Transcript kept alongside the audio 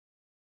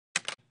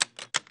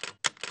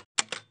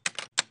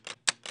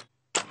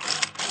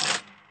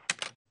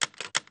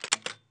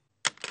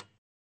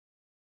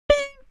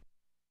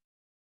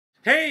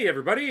Hey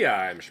everybody,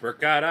 I'm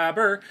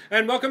schmerkadabur,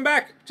 and welcome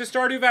back to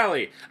Stardew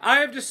Valley. I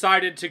have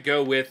decided to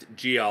go with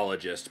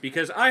Geologist,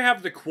 because I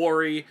have the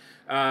quarry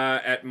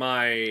at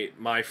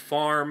my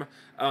farm.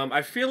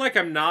 I feel like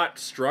I'm not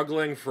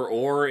struggling for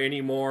ore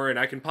anymore, and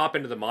I can pop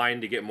into the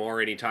mine to get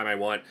more anytime I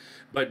want.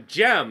 But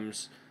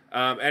gems,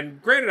 and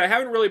granted I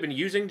haven't really been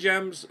using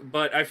gems,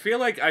 but I feel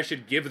like I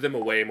should give them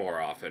away more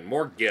often,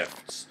 more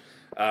gifts.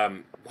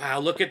 Wow,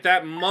 look at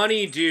that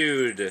money,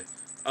 dude!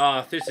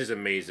 Oh, this is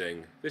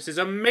amazing. This is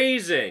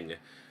amazing!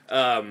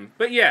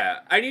 But yeah,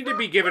 I need to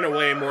be giving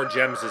away more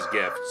gems as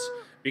gifts.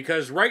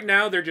 Because right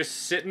now, they're just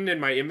sitting in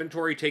my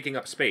inventory taking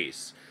up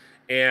space.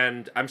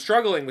 And I'm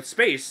struggling with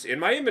space in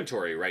my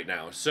inventory right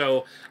now.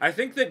 So, I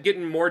think that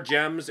getting more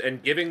gems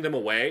and giving them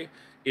away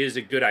is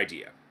a good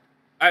idea.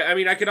 I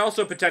mean, I could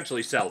also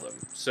potentially sell them.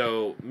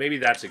 So, maybe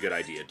that's a good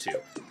idea, too.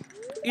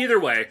 Either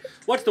way,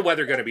 what's the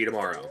weather going to be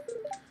tomorrow?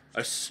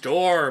 A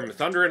storm,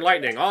 thunder and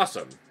lightning,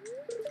 awesome.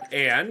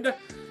 And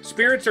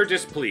spirits are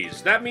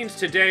displeased. That means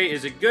today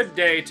is a good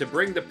day to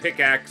bring the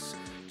pickaxe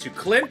to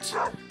Clint,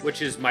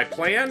 which is my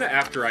plan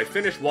after I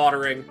finish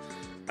watering.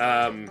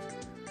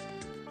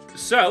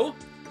 So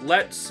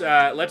let's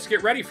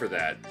get ready for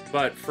that.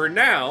 But for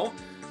now,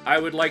 I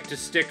would like to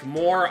stick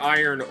more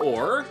iron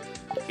ore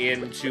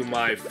into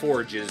my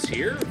forges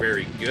here.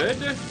 Very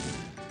good.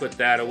 Put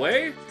that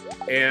away.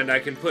 And I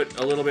can put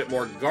a little bit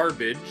more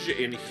garbage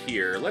in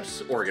here.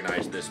 Let's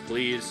organize this,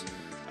 please.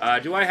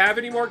 Do I have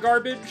any more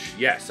garbage?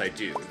 Yes, I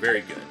do.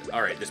 Very good.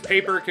 All right, this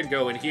paper can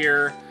go in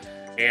here.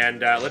 And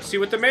let's see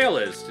what the mail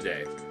is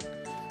today.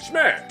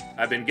 Schmer,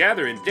 I've been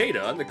gathering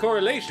data on the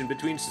correlation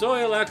between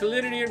soil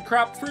alkalinity and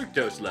crop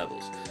fructose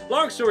levels.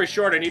 Long story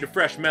short, I need a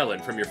fresh melon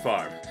from your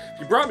farm.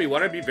 If you brought me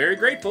one, I'd be very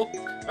grateful.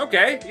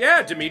 Okay,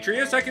 yeah,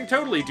 Demetrius, I can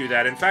totally do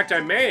that. In fact,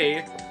 I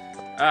may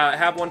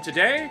have one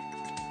today.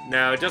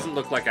 No, it doesn't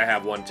look like I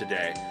have one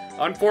today.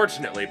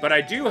 Unfortunately, but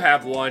I do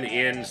have one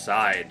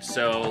inside.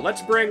 So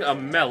let's bring a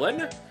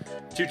melon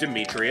to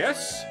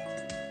Demetrius.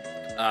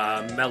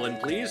 Melon,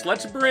 please.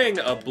 Let's bring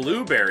a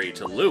blueberry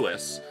to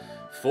Lewis,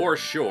 for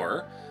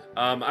sure.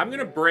 I'm going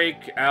to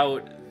break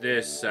out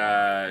this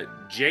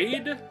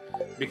jade,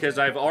 because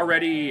I've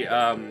already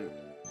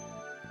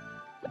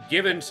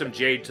given some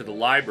jade to the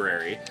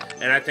library,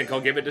 and I think I'll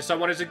give it to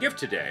someone as a gift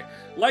today.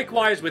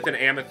 Likewise with an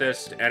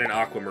amethyst and an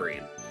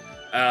aquamarine.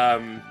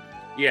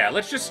 Yeah,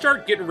 let's just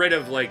start getting rid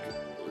of, like,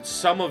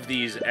 some of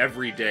these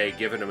every day,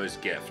 giving them as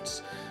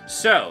gifts.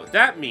 So,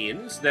 that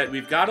means that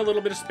we've got a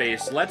little bit of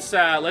space. Let's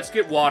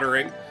get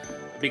watering,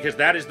 because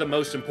that is the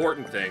most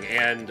important thing.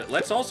 And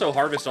let's also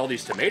harvest all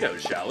these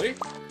tomatoes, shall we?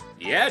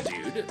 Yeah,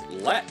 dude,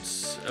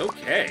 let's.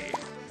 Okay.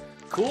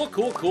 Cool,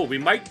 cool, cool. We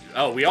might,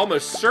 we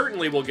almost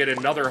certainly will get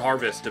another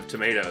harvest of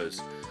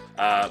tomatoes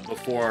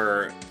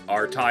before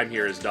our time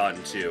here is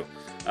done, too.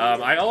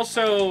 I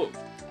also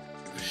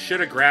should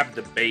have grabbed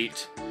the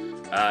bait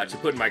to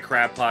put in my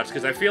crab pots,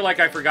 because I feel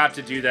like I forgot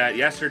to do that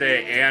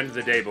yesterday and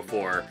the day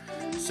before.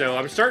 So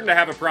I'm starting to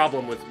have a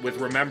problem with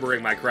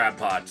remembering my crab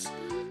pots.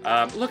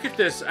 Look at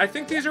this. I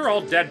think these are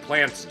all dead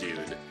plants,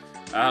 dude.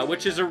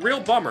 Which is a real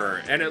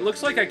bummer, and it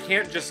looks like I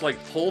can't just, like,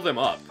 pull them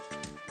up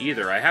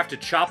either. I have to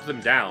chop them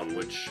down,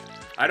 which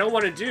I don't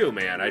want to do,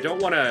 man. I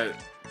don't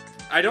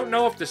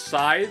know if the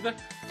scythe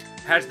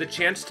has the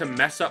chance to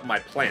mess up my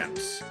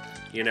plants.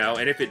 You know,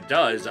 and if it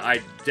does,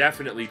 I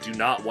definitely do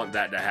not want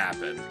that to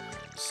happen.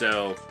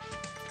 So,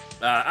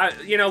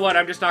 you know what,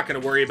 I'm just not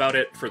going to worry about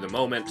it for the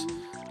moment.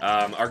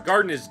 Our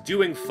garden is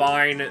doing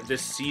fine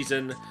this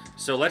season,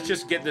 so let's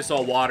just get this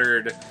all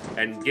watered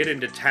and get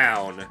into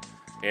town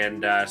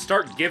and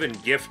start giving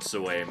gifts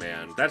away,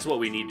 man. That's what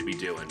we need to be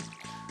doing.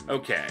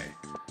 Okay,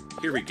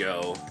 here we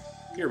go.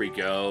 Here we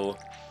go.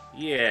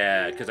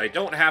 Yeah, because I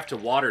don't have to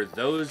water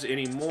those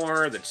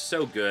anymore. That's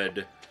so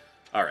good.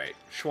 All right,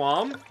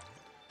 Schwam.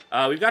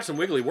 We've got some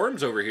wiggly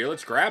worms over here.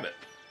 Let's grab it.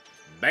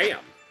 Bam.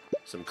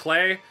 Some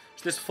clay.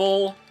 Is this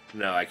full?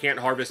 No, I can't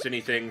harvest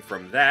anything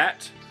from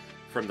that,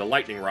 from the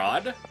lightning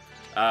rod.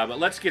 But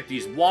let's get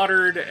these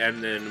watered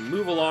and then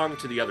move along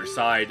to the other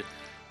side.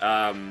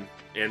 And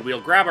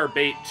we'll grab our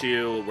bait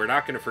too. We're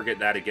not going to forget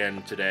that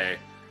again today.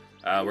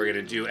 We're going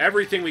to do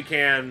everything we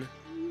can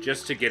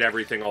just to get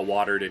everything all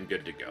watered and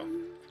good to go.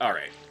 All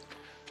right.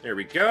 There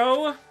we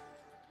go.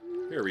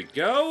 There we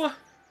go.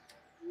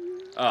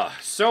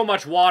 So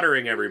much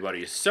watering,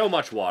 everybody. So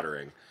much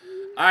watering.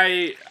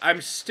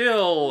 I'm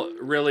still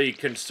really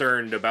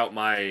concerned about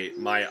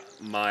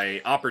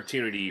my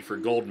opportunity for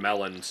gold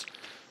melons,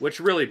 which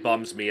really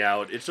bums me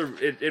out.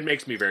 It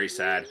makes me very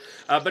sad.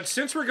 But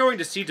since we're going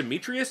to see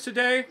Demetrius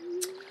today,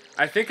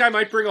 I think I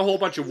might bring a whole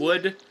bunch of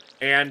wood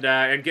and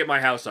get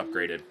my house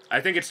upgraded. I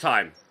think it's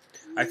time.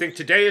 I think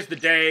today is the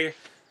day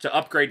to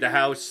upgrade the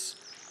house.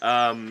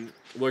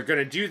 We're going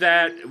to do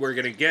that, we're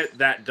going to get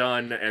that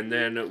done, and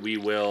then we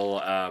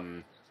will,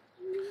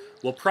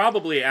 we'll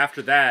probably,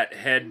 after that,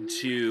 head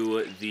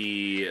to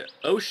the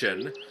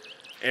ocean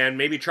and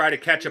maybe try to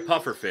catch a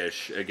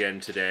pufferfish again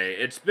today.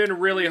 It's been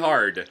really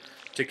hard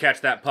to catch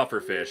that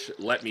pufferfish,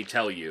 let me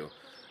tell you.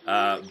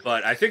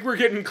 But I think we're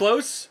getting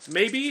close,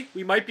 maybe.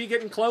 We might be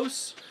getting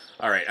close.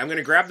 Alright, I'm going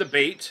to grab the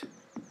bait.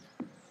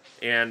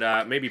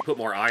 And maybe put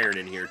more iron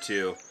in here,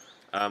 too.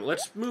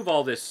 Let's move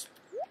all this...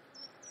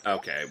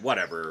 Okay,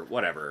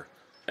 whatever.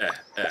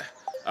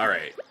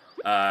 Alright.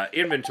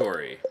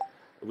 Inventory.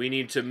 We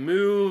need to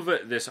move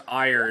this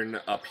iron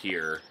up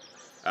here.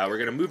 We're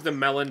going to move the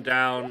melon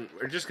down.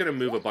 We're just going to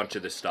move a bunch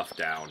of this stuff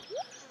down.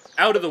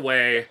 Out of the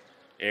way.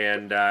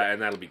 And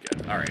that'll be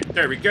good. Alright,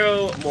 there we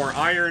go. More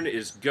iron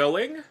is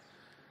going.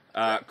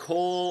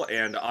 Coal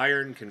and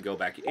iron can go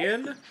back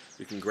in.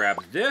 We can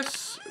grab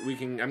this. I'm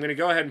going to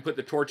go ahead and put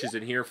the torches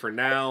in here for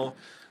now.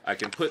 I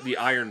can put the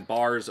iron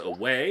bars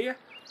away.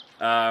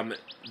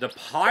 The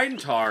pine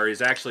tar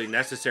is actually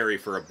necessary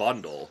for a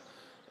bundle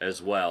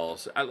as well.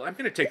 So I'm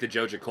going to take the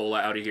Joja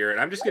Cola out of here, and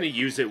I'm just going to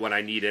use it when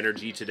I need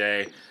energy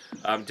today.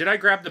 Did I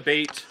grab the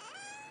bait?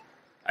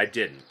 I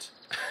didn't.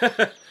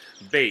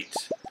 Bait.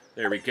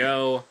 There we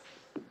go.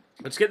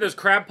 Let's get those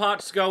crab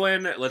pots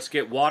going. Let's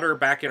get water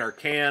back in our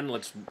can.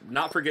 Let's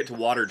not forget to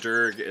water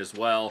Durg as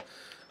well.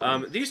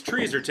 These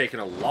trees are taking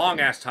a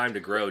long-ass time to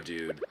grow,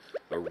 dude.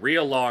 A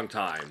real long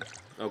time.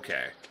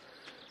 Okay.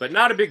 But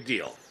not a big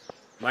deal.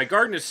 My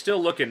garden is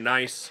still looking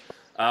nice.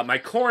 My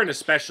corn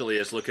especially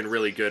is looking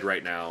really good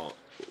right now.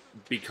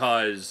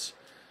 Because...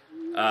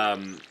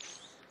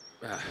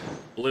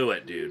 blew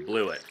it, dude.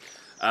 Blew it.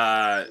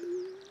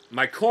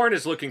 My corn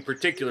is looking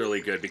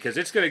particularly good because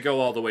it's going to go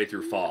all the way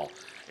through fall.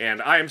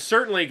 And I am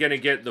certainly going to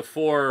get the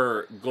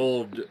 4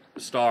 gold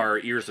star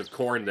ears of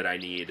corn that I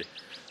need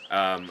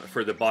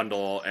for the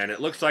bundle. And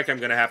it looks like I'm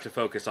going to have to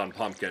focus on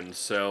pumpkins.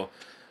 So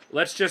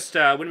let's just,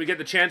 when we get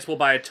the chance, we'll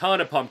buy a ton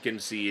of pumpkin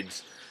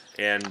seeds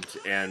and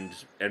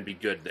be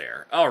good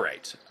there. All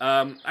right.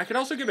 I could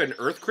also give an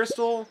earth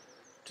crystal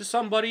to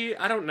somebody.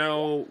 I don't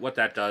know what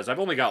that does. I've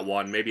only got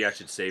one. Maybe I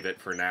should save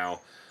it for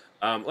now.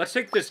 Let's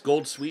take this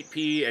gold sweet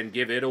pea and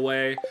give it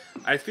away.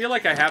 I feel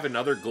like I have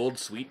another gold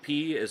sweet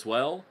pea as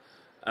well.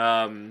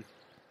 I'm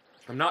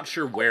not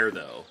sure where,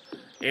 though.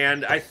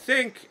 And I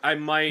think I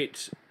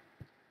might...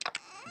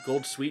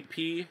 Gold sweet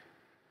pea?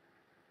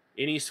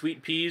 Any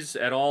sweet peas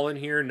at all in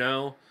here?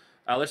 No.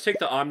 Let's take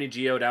the Omni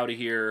Geode out of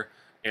here,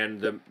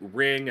 and the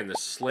ring and the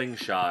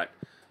slingshot.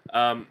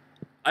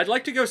 I'd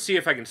like to go see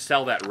if I can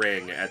sell that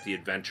ring at the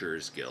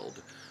Adventurers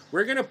Guild.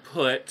 We're gonna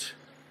put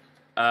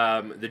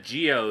the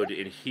geode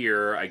in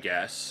here, I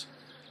guess.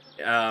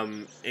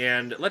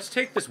 And let's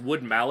take this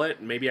wood mallet,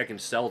 and maybe I can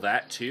sell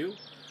that too.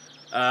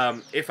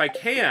 If I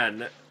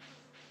can,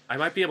 I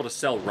might be able to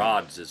sell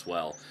rods as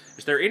well.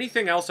 Is there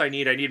anything else I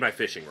need? I need my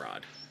fishing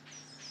rod.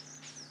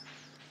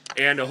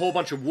 And a whole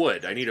bunch of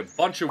wood. I need a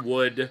bunch of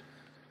wood.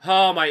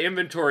 Oh, my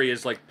inventory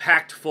is, like,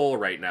 packed full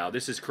right now.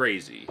 This is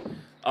crazy.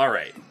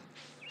 Alright.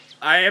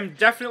 I am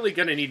definitely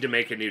going to need to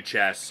make a new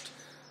chest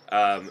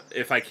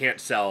if I can't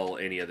sell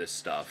any of this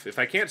stuff. If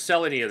I can't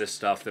sell any of this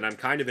stuff, then I'm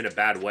kind of in a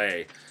bad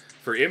way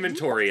for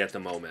inventory at the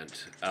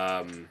moment.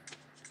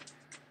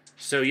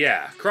 So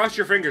yeah, cross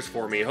your fingers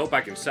for me. Hope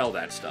I can sell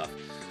that stuff.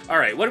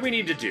 Alright, what do we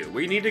need to do?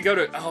 We need to go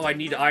to... Oh, I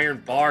need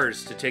iron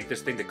bars to take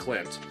this thing to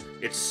Clint.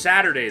 It's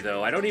Saturday,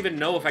 though. I don't even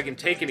know if I can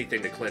take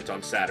anything to Clint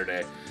on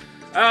Saturday.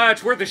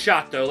 It's worth a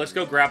shot, though. Let's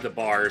go grab the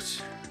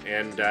bars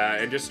and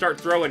just start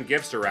throwing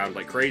gifts around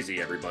like crazy,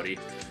 everybody.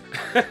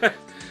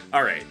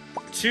 Alright,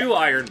 2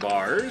 iron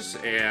bars,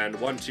 and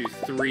 1, 2,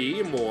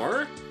 3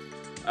 more.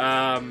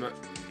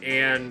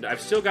 And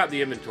I've still got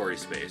the inventory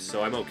space,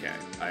 so I'm okay.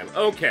 I am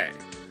okay.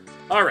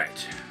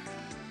 Alright.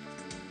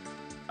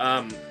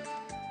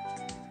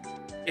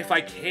 If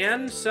I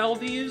can sell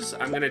these,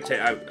 I'm going to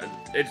take...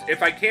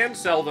 If I can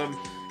sell them,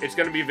 it's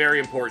going to be very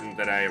important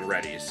that I am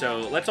ready. So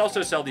let's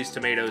also sell these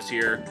tomatoes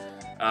here.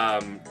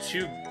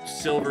 2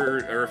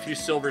 silver, or a few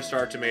silver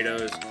star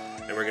tomatoes.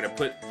 And we're going to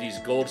put these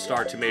gold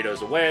star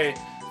tomatoes away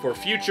for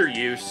future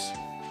use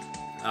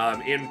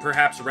in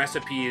perhaps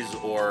recipes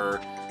or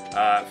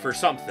for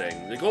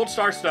something. The gold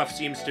star stuff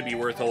seems to be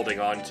worth holding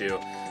on to.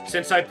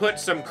 Since I put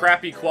some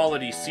crappy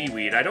quality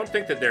seaweed, I don't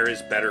think that there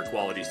is better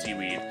quality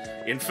seaweed.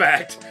 In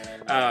fact,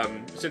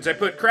 since I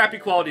put crappy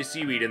quality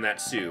seaweed in that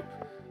soup.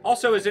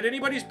 Also, is it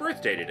anybody's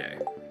birthday today?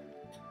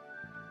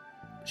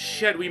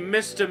 Shit, we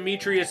missed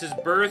Demetrius's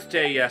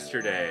birthday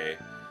yesterday.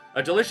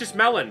 A delicious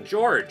melon,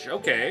 George.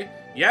 Okay.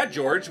 Yeah,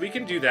 George, we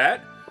can do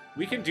that.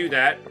 We can do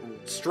that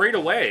straight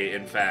away,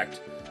 in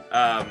fact.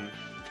 And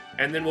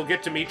then we'll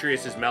get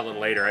Demetrius's melon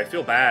later. I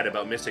feel bad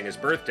about missing his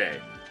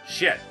birthday.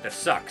 Shit, that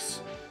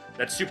sucks.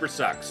 That super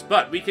sucks.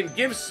 But we can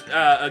give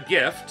a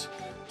gift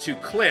to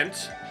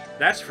Clint,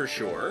 that's for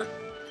sure,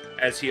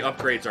 as he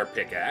upgrades our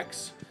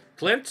pickaxe.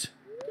 Clint,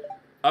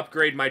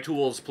 upgrade my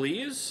tools,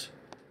 please.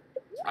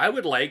 I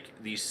would like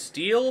the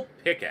steel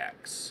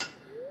pickaxe.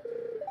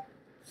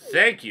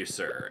 Thank you,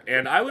 sir.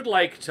 And I would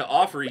like to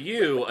offer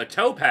you a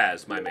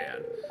topaz, my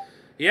man.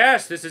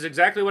 Yes, this is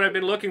exactly what I've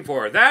been looking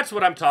for. That's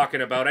what I'm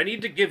talking about. I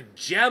need to give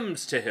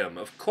gems to him,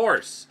 of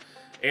course.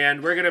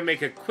 And we're going to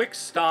make a quick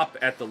stop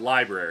at the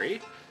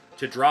library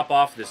to drop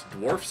off this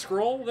dwarf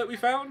scroll that we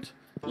found.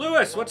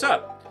 Lewis, what's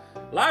up?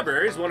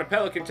 Library is one of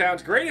Pelican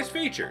Town's greatest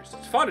features.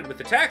 It's funded with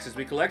the taxes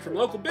we collect from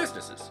local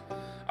businesses.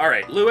 All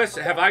right, Lewis,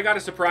 have I got a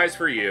surprise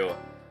for you?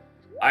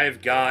 I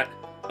have got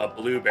a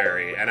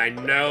blueberry, and I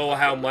know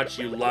how much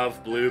you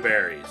love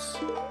blueberries.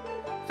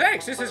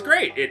 Thanks, this is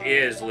great. It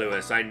is,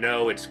 Lewis. I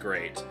know it's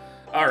great.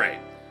 All right,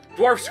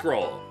 dwarf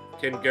scroll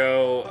can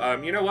go,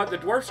 you know what? The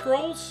dwarf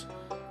scrolls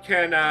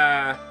can,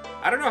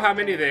 I don't know how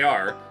many they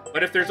are,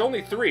 but if there's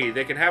only 3,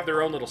 they can have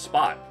their own little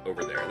spot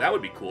over there. That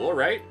would be cool,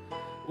 right?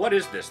 What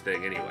is this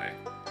thing anyway?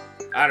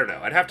 I don't know.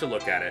 I'd have to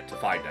look at it to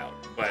find out.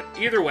 But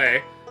either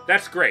way,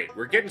 that's great.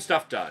 We're getting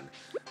stuff done.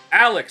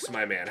 Alex,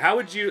 my man, how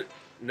would you...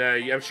 No,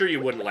 I'm sure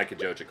you wouldn't like a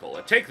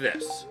Joja-Cola. Take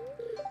this.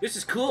 This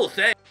is cool,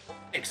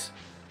 thanks.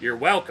 You're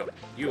welcome.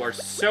 You are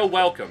so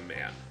welcome,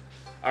 man.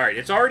 Alright,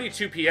 it's already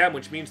 2 p.m.,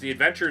 which means the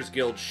Adventurers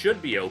Guild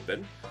should be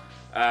open,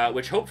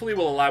 which hopefully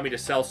will allow me to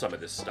sell some of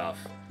this stuff.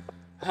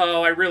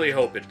 Oh, I really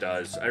hope it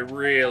does. I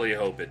really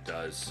hope it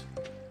does.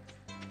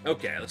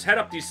 Okay, let's head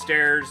up these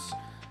stairs.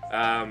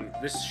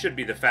 This should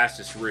be the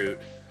fastest route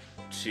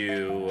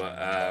to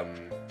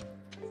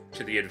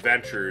the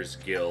Adventurers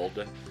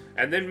Guild.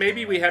 And then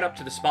maybe we head up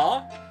to the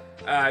spa,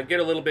 get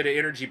a little bit of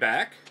energy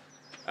back.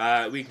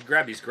 We can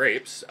grab these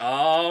grapes.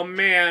 Oh,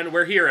 man,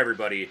 we're here,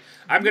 everybody.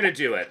 I'm going to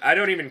do it. I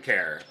don't even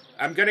care.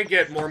 I'm going to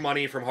get more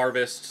money from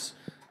harvests.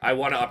 I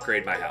want to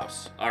upgrade my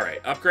house. All right,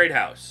 upgrade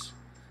house.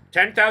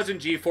 10,000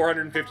 G,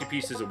 450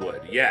 pieces of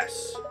wood.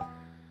 Yes.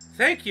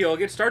 Thank you. I'll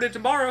get started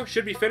tomorrow.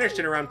 Should be finished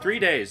in around 3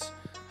 days.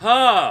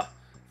 Huh.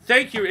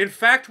 Thank you. In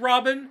fact,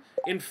 Robin,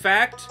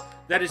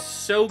 that is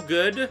so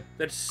good.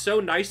 That's so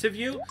nice of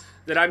you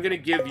that I'm going to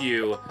give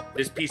you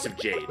this piece of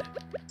jade.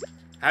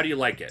 How do you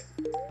like it?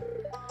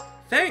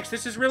 Thanks,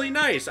 this is really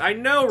nice. I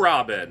know,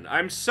 Robin.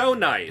 I'm so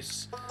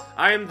nice.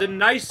 I am the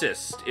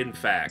nicest, in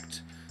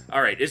fact.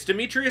 Alright, is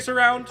Demetrius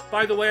around,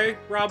 by the way,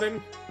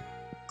 Robin?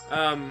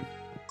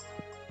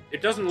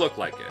 It doesn't look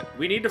like it.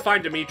 We need to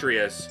find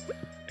Demetrius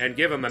and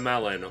give him a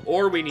melon,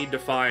 or we need to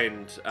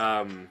find,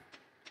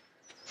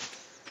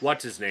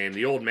 what's his name?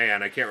 The old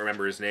man, I can't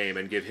remember his name,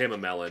 and give him a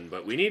melon,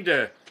 but we need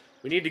to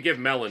give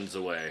melons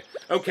away.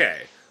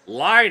 Okay,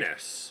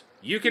 Linus,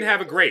 you can have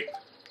a grape.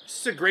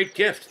 This is a great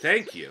gift,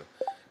 thank you.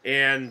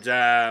 And,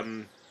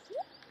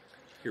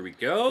 here we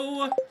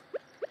go.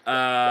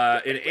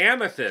 An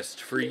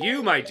amethyst for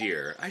you, my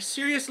dear. I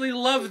seriously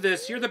love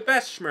this. You're the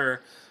best, Schmer.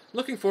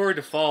 Looking forward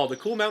to fall. The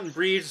cool mountain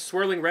breeze,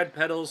 swirling red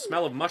petals,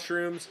 smell of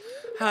mushrooms.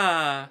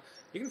 Ha.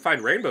 You can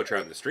find rainbow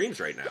trout in the streams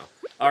right now.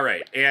 All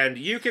right, and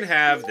you can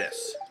have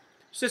this.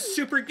 It's a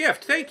super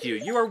gift. Thank you.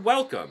 You are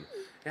welcome.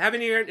 Have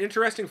any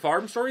interesting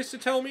farm stories to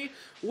tell me?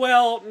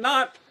 Well,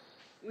 not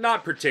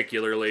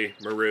particularly,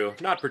 Maru.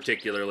 Not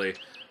particularly.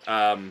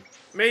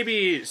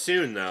 Maybe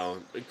soon, though.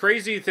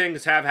 Crazy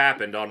things have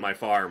happened on my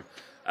farm,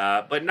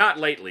 but not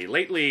lately.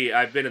 Lately,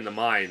 I've been in the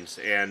mines,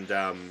 and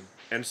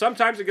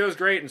sometimes it goes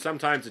great, and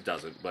sometimes it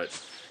doesn't,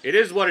 but it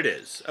is what it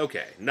is.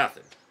 Okay,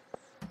 nothing.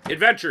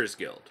 Adventurers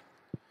Guild.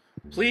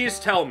 Please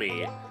tell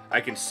me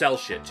I can sell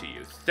shit to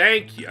you.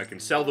 Thank you. I can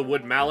sell the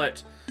wood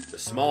mallet, the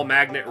small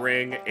magnet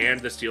ring, and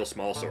the steel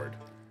small sword.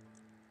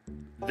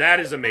 That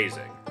is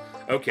amazing.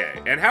 Okay,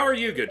 and how are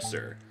you, good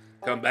sir?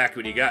 Come back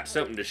when you got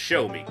something to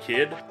show me,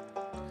 kid.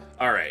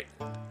 Alright.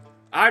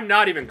 I'm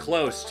not even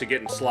close to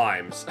getting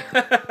slimes.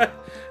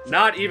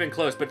 Not even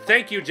close, but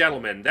thank you,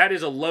 gentlemen. That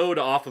is a load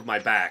off of my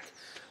back.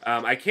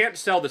 I can't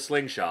sell the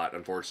slingshot,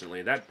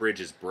 unfortunately. That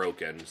bridge is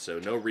broken, so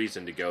no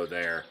reason to go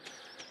there.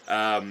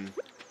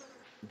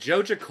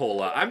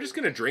 Joja-Cola. I'm just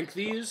going to drink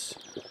these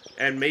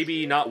and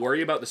maybe not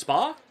worry about the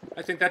spa.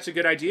 I think that's a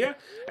good idea.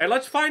 And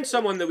let's find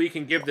someone that we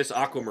can give this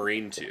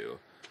aquamarine to.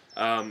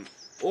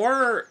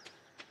 Or,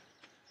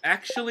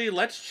 actually,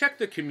 let's check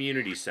the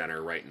community center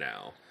right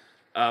now.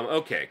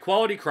 Okay,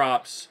 quality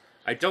crops.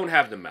 I don't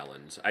have the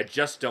melons. I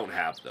just don't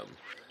have them.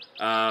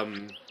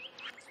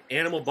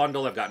 Animal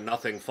bundle, I've got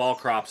nothing. Fall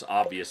crops,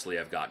 obviously,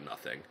 I've got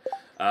nothing.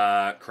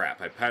 Crap,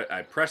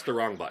 I pressed the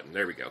wrong button.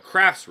 There we go.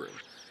 Crafts room.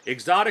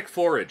 Exotic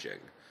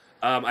foraging.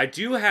 I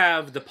do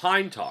have the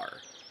pine tar,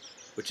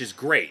 which is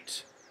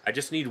great. I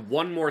just need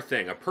one more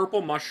thing. A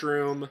purple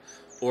mushroom,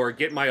 or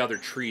get my other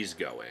trees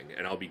going,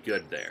 and I'll be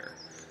good there.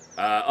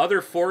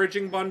 Other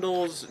foraging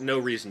bundles, no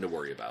reason to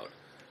worry about.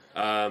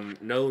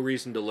 No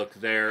reason to look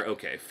there.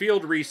 Okay,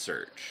 field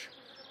research.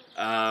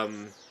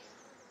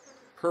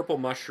 Purple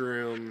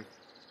mushroom,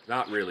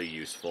 not really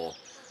useful.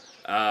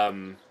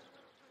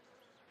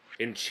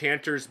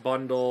 Enchanter's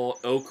bundle,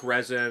 oak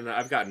resin,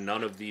 I've got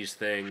none of these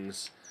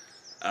things.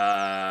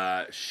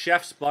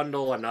 Chef's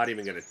bundle, I'm not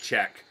even going to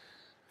check.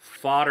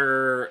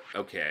 Fodder,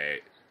 okay.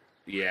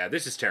 Yeah,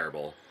 this is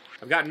terrible.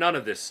 I've got none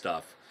of this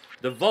stuff.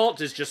 The vault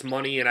is just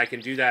money, and I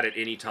can do that at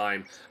any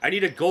time. I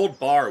need a gold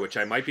bar, which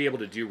I might be able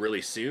to do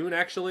really soon,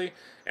 actually.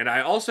 And I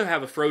also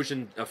have a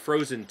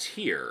frozen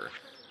tier,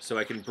 so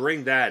I can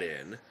bring that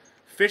in.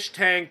 Fish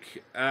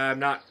tank, I'm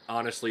not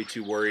honestly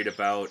too worried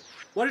about.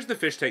 What does the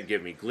fish tank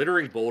give me?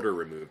 Glittering boulder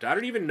removed. I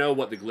don't even know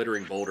what the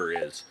glittering boulder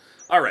is.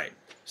 All right,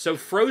 so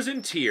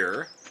frozen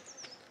tier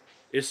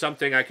is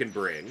something I can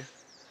bring.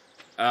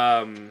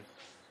 And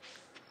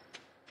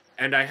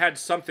I had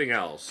something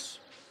else.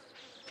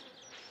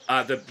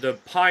 The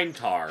pine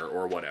tar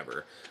or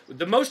whatever.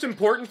 The most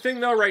important thing,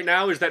 though, right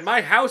now is that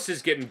my house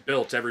is getting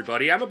built,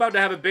 everybody. I'm about to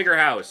have a bigger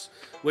house,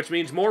 which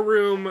means more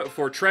room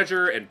for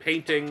treasure and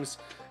paintings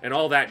and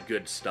all that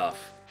good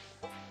stuff.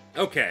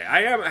 Okay,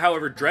 I am,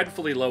 however,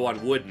 dreadfully low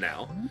on wood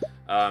now,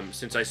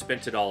 since I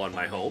spent it all on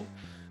my home.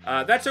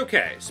 That's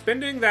okay.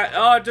 Spending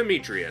that...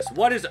 Demetrius,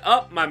 what is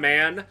up, my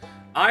man?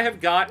 I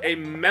have got a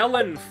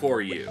melon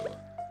for you.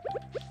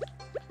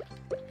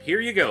 Here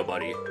you go,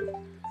 buddy.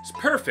 It's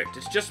perfect.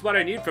 It's just what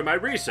I need for my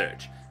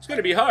research. It's going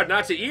to be hard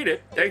not to eat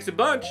it. Thanks a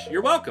bunch.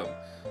 You're welcome.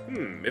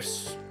 If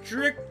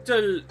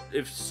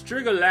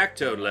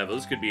strigolactone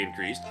levels could be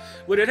increased,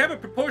 would it have a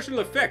proportional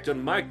effect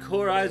on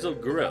mycorrhizal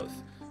growth?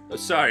 Oh,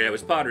 sorry, I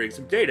was pondering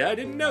some data. I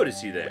didn't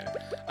notice you there.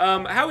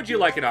 How would you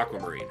like an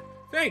aquamarine?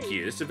 Thank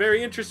you. This is a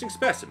very interesting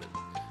specimen.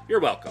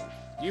 You're welcome.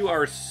 You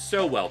are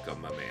so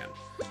welcome, my man.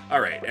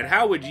 All right, and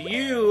how would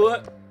you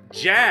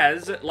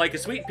jazz like a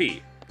sweet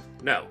pea?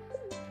 No.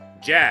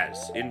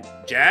 Jazz.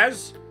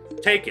 Jazz?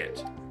 Take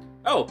it.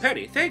 Oh,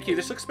 Penny, thank you.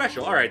 This looks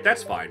special. All right,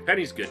 that's fine.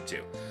 Penny's good,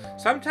 too.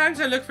 Sometimes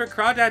I look for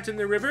crawdads in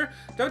the river.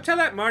 Don't tell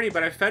that Marnie,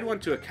 but I fed one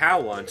to a cow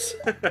once.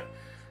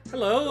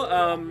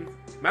 Hello,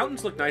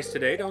 mountains look nice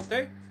today, don't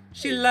they?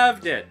 She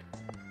loved it.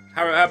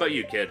 How about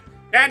you, kid?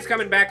 Dad's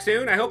coming back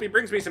soon. I hope he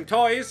brings me some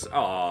toys.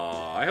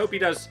 Aw, I hope he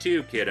does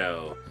too,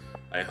 kiddo.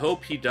 I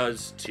hope he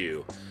does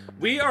too.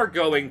 We are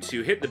going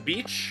to hit the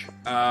beach.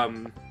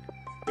 I'm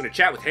going to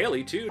chat with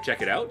Haley, too.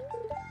 Check it out.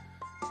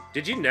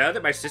 Did you know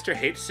that my sister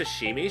hates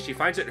sashimi? She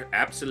finds it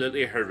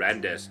absolutely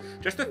horrendous.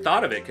 Just the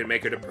thought of it can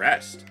make her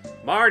depressed.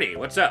 Marnie,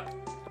 what's up?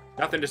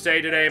 Nothing to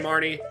say today,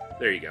 Marnie?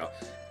 There you go.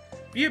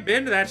 Have you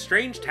been to that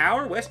strange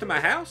tower west of my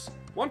house?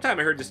 One time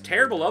I heard this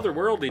terrible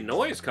otherworldly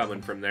noise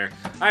coming from there.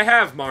 I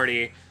have,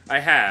 Marnie. I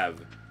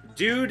have.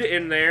 Dude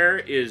in there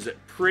is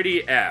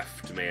pretty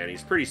effed, man.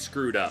 He's pretty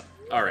screwed up.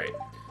 All right.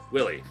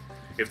 Willie,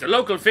 if the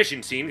local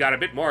fishing scene got a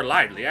bit more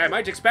lively, I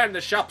might expand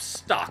the shop's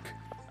stock.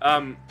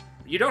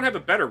 You don't have a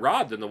better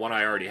rod than the one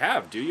I already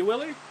have, do you,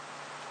 Willie?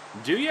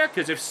 Do you?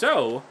 Because if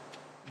so,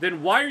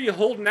 then why are you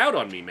holding out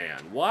on me,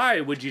 man? Why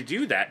would you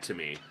do that to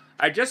me?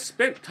 I just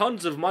spent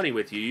tons of money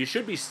with you. You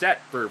should be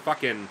set for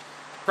fucking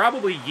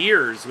probably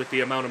years with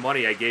the amount of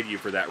money I gave you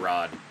for that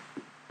rod.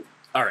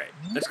 All right,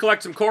 let's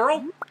collect some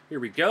coral. Here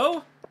we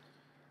go.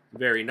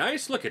 Very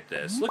nice. Look at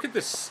this. Look at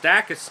this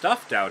stack of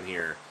stuff down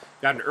here.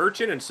 Got an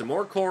urchin and some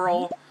more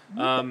coral.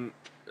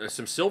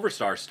 Some silver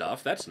star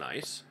stuff. That's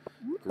nice.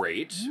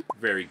 Great.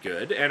 Very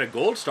good. And a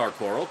gold star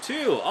coral,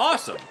 too.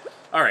 Awesome.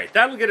 All right,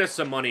 that'll get us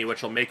some money,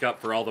 which will make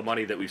up for all the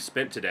money that we've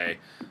spent today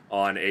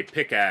on a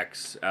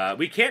pickaxe.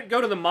 We can't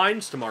go to the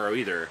mines tomorrow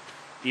either,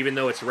 even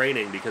though it's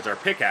raining, because our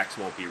pickaxe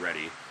won't be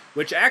ready,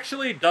 which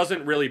actually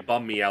doesn't really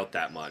bum me out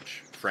that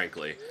much,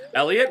 frankly.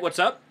 Elliot, what's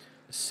up?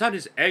 The sun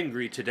is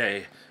angry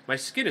today. My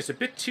skin is a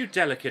bit too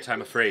delicate,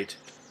 I'm afraid.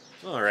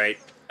 All right.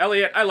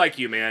 Elliot, I like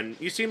you, man.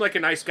 You seem like a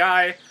nice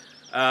guy.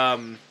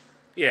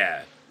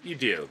 Yeah, you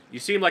do. You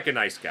seem like a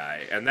nice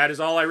guy, and that is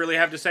all I really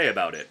have to say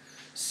about it.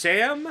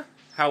 Sam,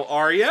 how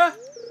are ya?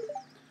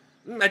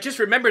 I just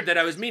remembered that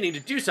I was meaning to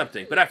do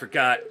something, but I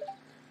forgot.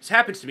 This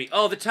happens to me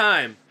all the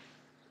time.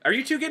 Are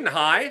you two getting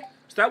high?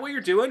 Is that what you're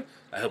doing?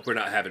 I hope we're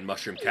not having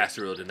mushroom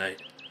casserole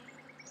tonight.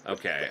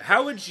 Okay,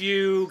 how would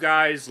you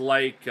guys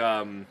like,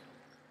 I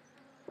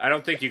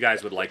don't think you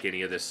guys would like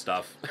any of this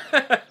stuff.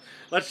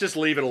 Let's just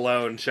leave it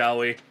alone, shall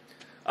we?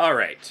 All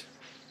right.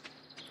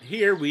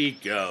 Here we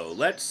go.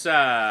 Let's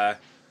head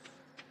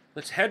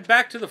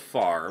back to the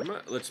farm.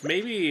 Let's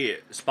maybe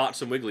spot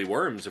some wiggly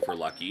worms if we're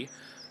lucky.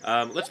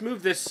 Let's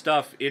move this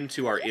stuff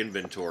into our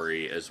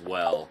inventory as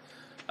well.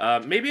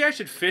 Maybe I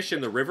should fish in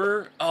the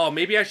river. Oh,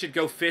 maybe I should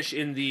go fish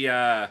in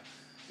the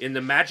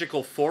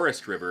magical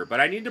forest river,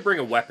 but I need to bring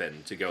a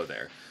weapon to go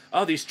there.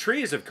 Oh, these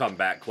trees have come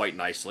back quite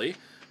nicely.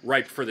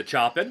 Ripe for the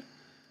chopping.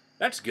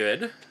 That's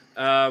good.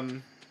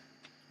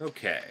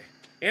 Okay.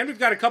 And we've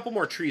got a couple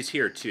more trees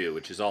here, too,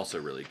 which is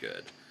also really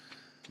good.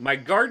 My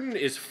garden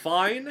is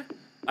fine.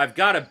 I've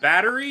got a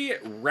battery.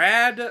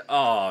 Rad.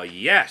 Oh,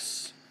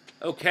 yes.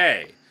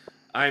 Okay.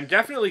 I'm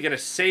definitely going to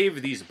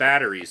save these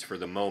batteries for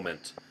the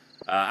moment.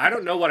 I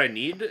don't know what I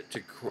need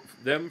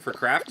them for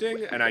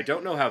crafting, and I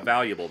don't know how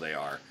valuable they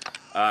are.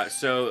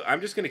 So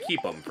I'm just going to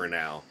keep them for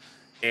now.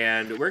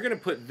 And we're going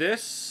to put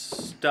this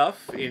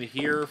stuff in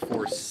here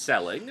for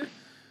selling.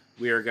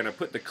 We are going to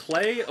put the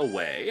clay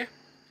away.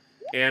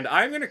 And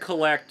I'm going to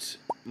collect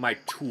my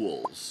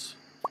tools.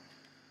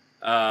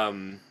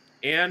 And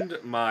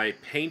my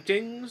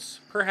paintings,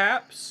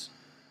 perhaps.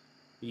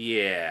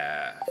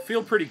 Yeah,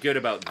 feel pretty good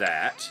about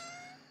that.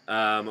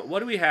 What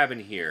do we have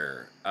in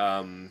here?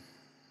 I'm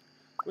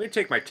going to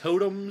take my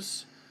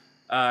totems.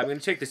 I'm going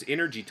to take this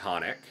energy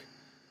tonic.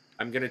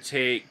 I'm going to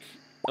take...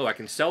 Oh, I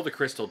can sell the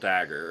crystal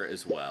dagger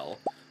as well.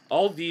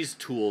 All these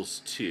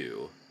tools,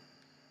 too.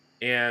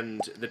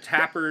 And the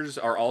tappers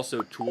are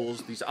also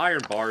tools. These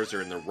iron bars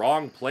are in the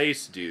wrong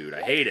place, dude.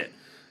 I hate it.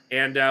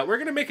 And we're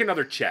going to make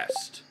another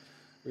chest.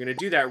 We're going to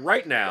do that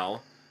right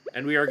now.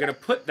 And we are going to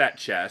put that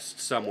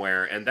chest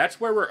somewhere. And that's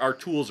where our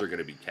tools are going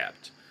to be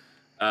kept.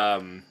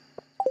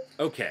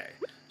 Okay.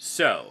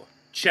 So,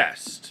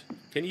 chest.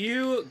 Can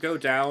you go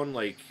down,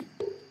 like,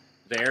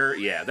 there?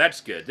 Yeah,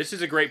 that's good. This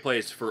is a great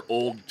place for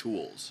old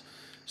tools.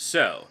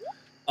 So,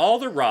 all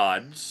the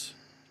rods,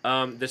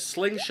 the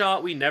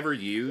slingshot we never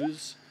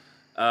use,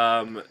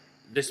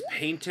 this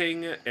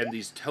painting and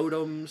these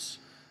totems,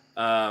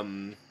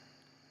 okay,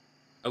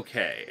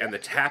 and the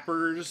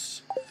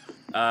tappers,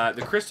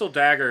 the crystal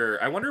dagger.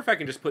 I wonder if I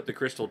can just put the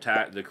crystal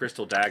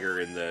dagger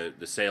in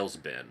the sales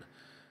bin.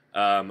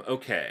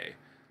 Okay,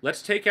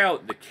 let's take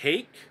out the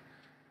cake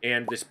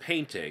and this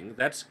painting.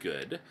 That's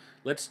good.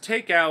 Let's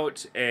take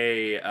out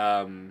a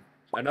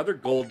another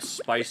gold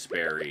spice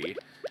berry,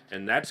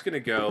 and that's gonna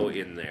go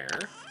in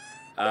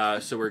there.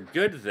 So we're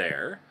good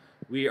there.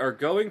 We are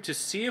going to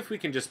see if we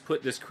can just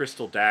put this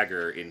crystal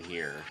dagger in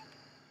here.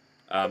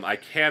 I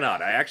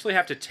cannot. I actually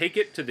have to take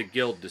it to the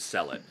guild to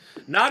sell it.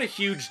 Not a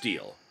huge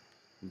deal,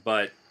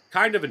 but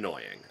kind of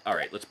annoying. All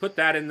right, let's put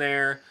that in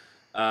there.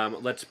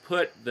 Let's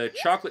put the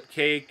chocolate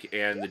cake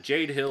and the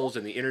Jade Hills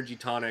and the energy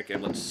tonic,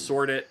 and let's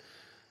sort it.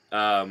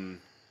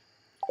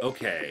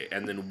 Okay,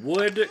 and then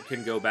wood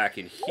can go back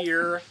in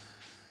here,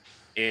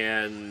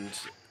 and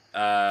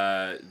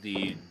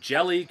the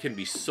jelly can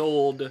be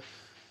sold.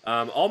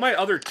 All my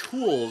other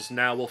tools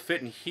now will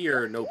fit in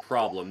here, no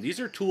problem. These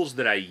are tools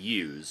that I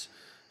use,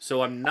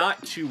 so I'm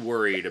not too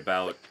worried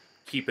about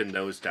keeping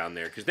those down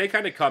there, because they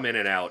kind of come in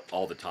and out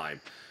all the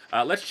time.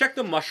 Let's check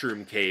the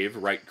mushroom cave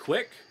right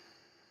quick.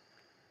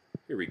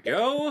 Here we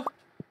go.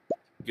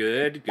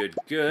 Good, good,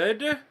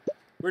 good.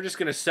 We're just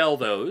going to sell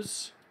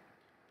those.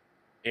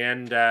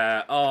 And,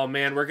 oh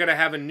man, we're going to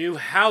have a new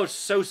house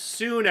so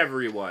soon,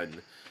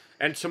 everyone.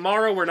 And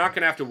tomorrow we're not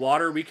going to have to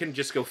water. We can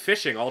just go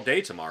fishing all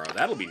day tomorrow.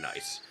 That'll be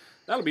nice.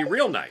 That'll be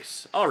real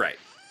nice. All right.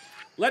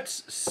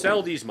 Let's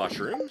sell these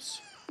mushrooms.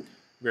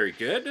 Very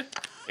good.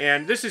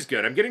 And this is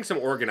good. I'm getting some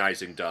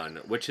organizing done,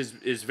 which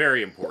is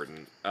very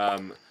important.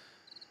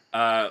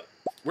 We're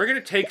going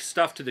to take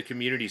stuff to the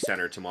community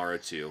center tomorrow,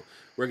 too.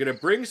 We're going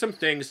to bring some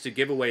things to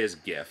give away as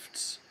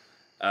gifts.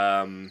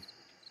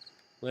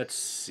 Let's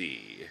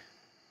see.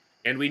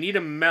 And we need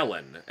a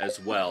melon as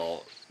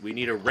well. We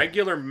need a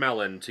regular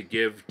melon to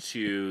give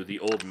to the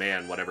old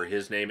man, whatever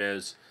his name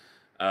is.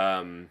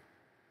 A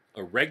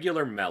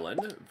regular melon.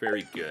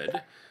 Very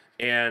good.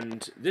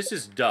 And this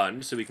is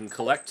done, so we can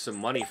collect some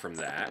money from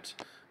that.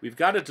 We've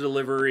got a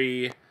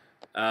delivery.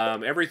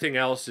 Everything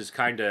else is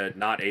kind of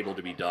not able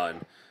to be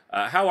done.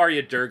 How are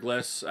you,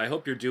 Durgless? I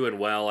hope you're doing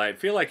well. I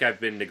feel like I've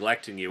been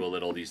neglecting you a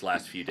little these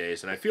last few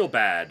days, and I feel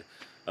bad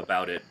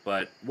about it.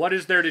 But what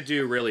is there to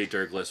do, really,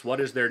 Durgless? What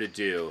is there to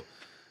do?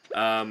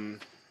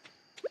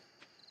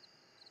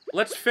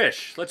 Let's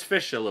fish. Let's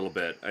fish a little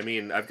bit. I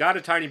mean, I've got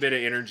a tiny bit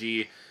of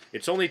energy.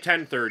 It's only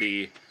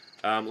 10:30.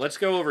 Let's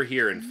go over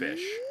here and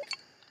fish.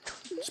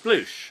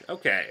 Sploosh.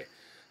 Okay.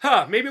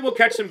 Huh, maybe we'll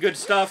catch some good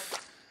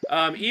stuff.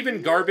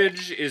 Even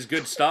garbage is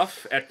good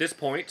stuff at this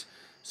point,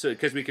 so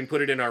because we can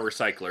put it in our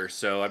recycler.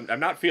 So I'm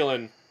not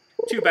feeling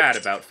too bad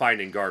about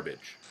finding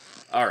garbage.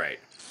 All right.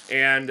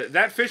 And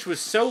that fish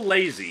was so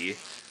lazy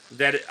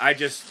that I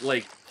just,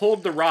 like,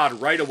 pulled the rod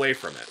right away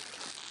from it.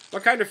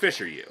 What kind of fish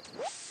are you?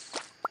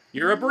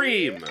 You're a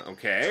bream.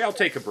 Okay, I'll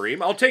take a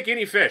bream. I'll take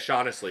any fish,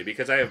 honestly,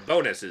 because I have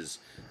bonuses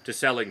to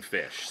selling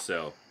fish,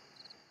 so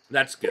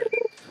that's good.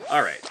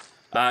 All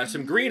right.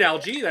 Some green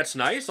algae. That's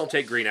nice. I'll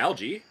take green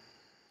algae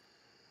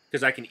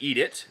because I can eat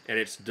it, and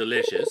it's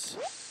delicious.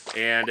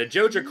 And a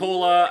Joja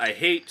Cola, I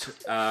hate,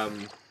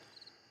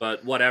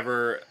 but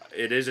whatever.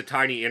 It is a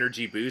tiny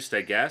energy boost,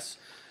 I guess.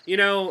 You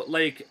know,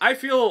 like, I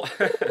feel...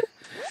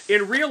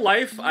 in real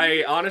life,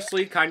 I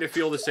honestly kind of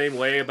feel the same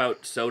way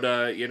about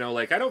soda. You know,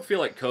 like, I don't feel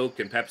like Coke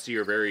and Pepsi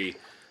are very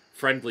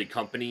friendly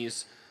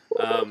companies.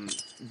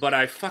 But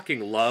I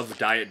fucking love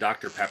Diet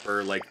Dr.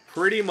 Pepper, like,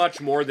 pretty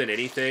much more than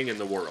anything in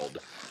the world.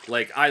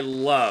 Like, I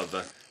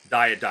love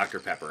Diet Dr.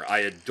 Pepper. I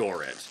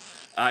adore it.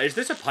 Is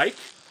this a pike?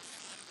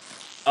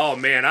 Oh,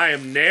 man, I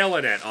am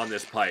nailing it on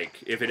this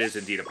pike, if it is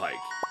indeed a pike.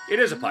 It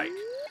is a pike.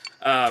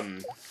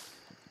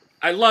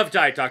 I love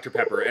Diet Dr.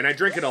 Pepper, and I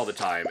drink it all the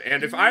time.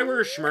 And if I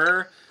were a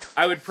schmer,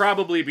 I would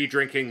probably be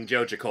drinking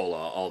Joja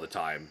Cola all the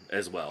time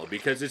as well,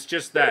 because it's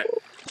just that,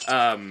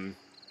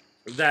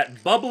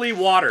 that bubbly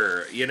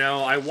water, you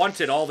know, I want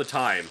it all the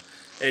time.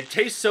 It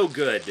tastes so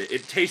good.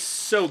 It tastes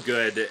so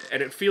good,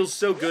 and it feels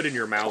so good in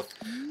your mouth.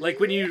 Like,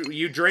 when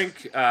you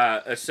drink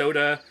a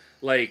soda,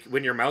 like,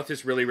 when your mouth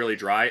is really, really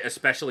dry,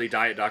 especially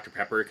Diet Dr.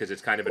 Pepper, because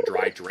it's kind of a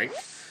dry drink,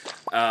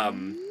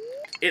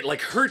 it,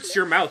 like, hurts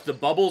your mouth. The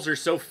bubbles are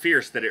so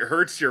fierce that it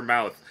hurts your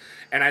mouth.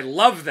 And I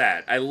love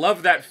that. I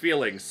love that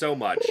feeling so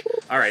much.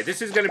 All right,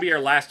 this is going to be our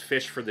last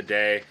fish for the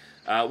day.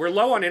 We're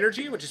low on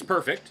energy, which is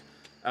perfect.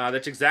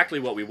 That's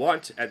exactly what we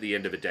want at the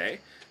end of a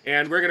day.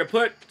 And we're going to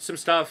put some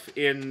stuff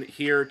in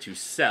here to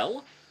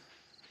sell.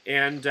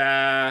 And,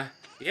 yeah,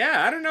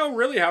 I don't know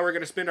really how we're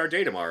going to spend our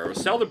day tomorrow. We'll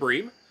sell the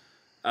bream.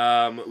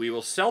 We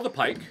will sell the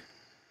pike.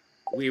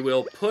 We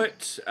will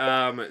put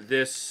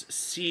this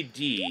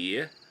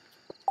CD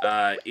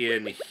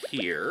in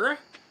here.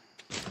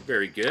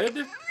 Very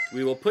good.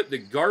 We will put the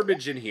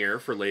garbage in here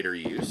for later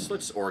use.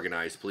 Let's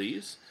organize,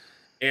 please.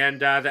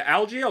 And the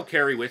algae I'll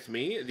carry with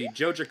me. The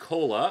Joja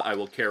Cola I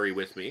will carry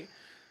with me.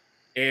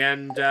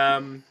 And,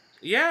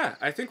 yeah,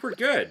 I think we're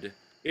good.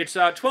 It's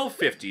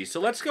 12:50, so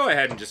let's go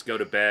ahead and just go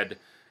to bed.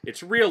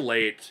 It's real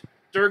late.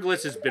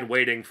 Durglis has been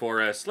waiting for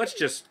us. Let's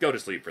just go to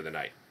sleep for the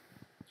night.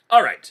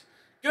 All right.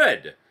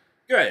 Good.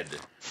 Good.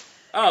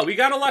 Oh, we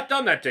got a lot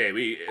done that day.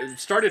 We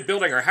started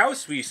building our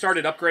house. We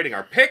started upgrading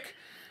our pick.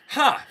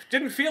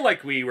 Didn't feel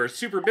like we were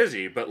super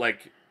busy, but,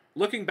 like,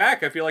 looking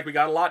back, I feel like we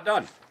got a lot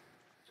done.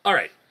 All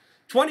right.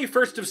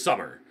 21st of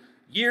summer.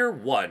 Year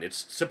 1.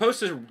 It's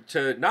supposed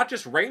to not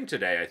just rain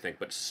today, I think,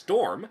 but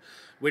storm,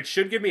 which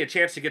should give me a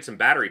chance to get some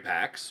battery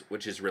packs,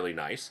 which is really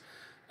nice.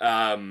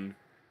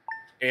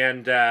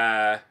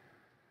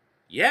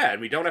 Yeah,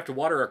 and we don't have to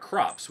water our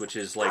crops, which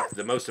is, like,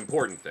 the most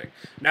important thing.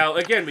 Now,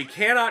 again, we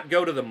cannot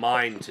go to the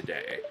mine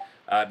today,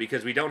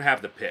 because we don't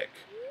have the pick.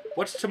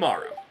 What's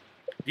tomorrow?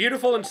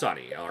 Beautiful and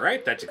sunny. All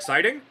right, that's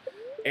exciting.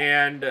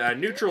 And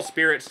neutral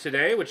spirits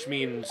today, which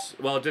means,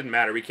 well, it didn't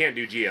matter. We can't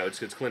do geodes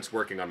because Clint's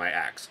working on my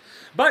axe.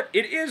 But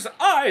it is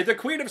I, the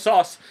Queen of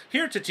Sauce,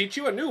 here to teach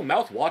you a new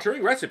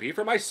mouth-watering recipe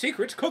for my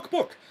secret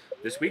cookbook.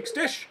 This week's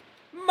dish,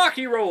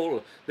 maki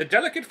roll, the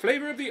delicate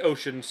flavor of the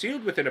ocean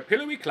sealed within a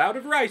pillowy cloud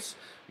of rice.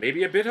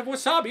 Maybe a bit of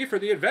wasabi for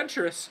the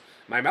adventurous.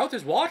 My mouth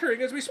is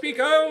watering as we speak.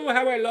 Oh,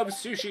 how I love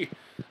sushi.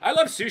 I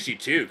love sushi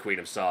too, Queen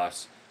of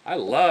Sauce. I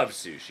love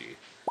sushi.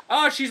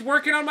 Oh, she's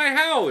working on my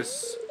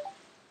house.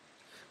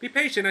 Be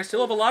patient, I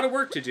still have a lot of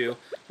work to do.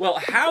 Well,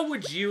 how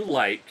would you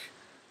like,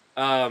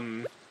 I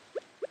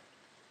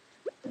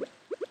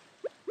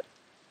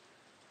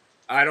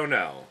don't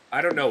know. I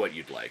don't know what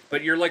you'd like.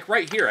 But you're, like,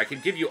 right here. I can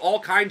give you all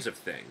kinds of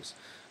things.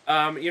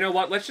 You know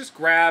what? Let's just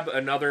grab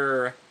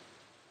another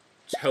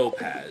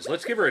topaz.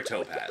 Let's give her a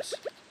topaz.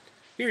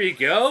 Here you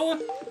go.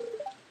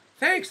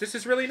 Thanks, this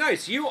is really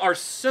nice. You are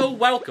so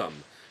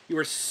welcome. You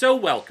are so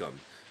welcome.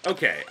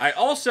 Okay, I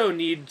also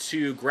need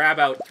to grab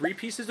out 3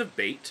 pieces of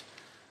bait.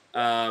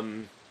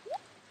 No,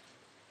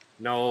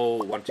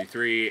 1, 2,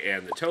 3,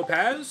 and the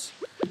topaz.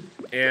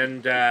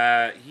 And,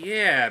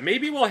 yeah,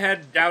 maybe we'll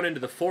head down into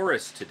the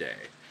forest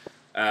today.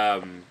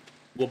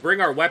 We'll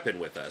bring our weapon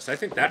with us. I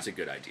think that's a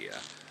good idea.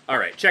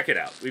 Alright, check it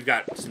out. We've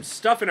got some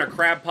stuff in our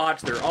crab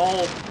pots. They're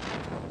all...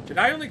 Did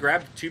I only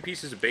grab 2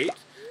 pieces of bait?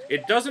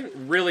 It doesn't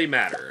really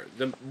matter.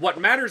 What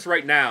matters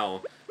right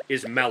now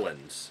is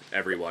melons,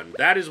 everyone.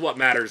 That is what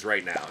matters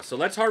right now. So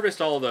let's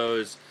harvest all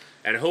those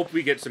and hope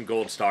we get some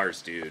gold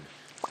stars, dude.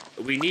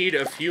 We need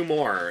a few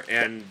more,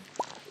 and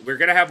we're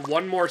going to have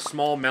one more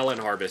small melon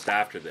harvest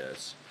after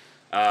this.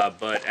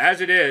 But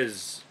as it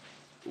is,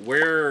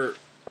 we're...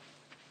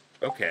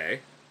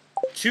 Okay.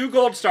 2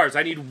 gold stars.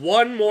 I need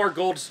 1 more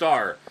gold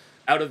star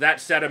out of that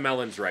set of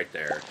melons right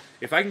there.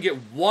 If I can get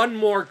 1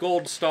 more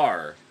gold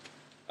star,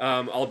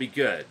 I'll be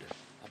good.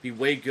 I'll be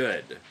way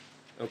good.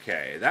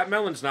 Okay, that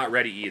melon's not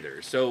ready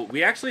either. So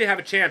we actually have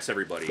a chance,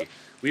 everybody.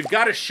 We've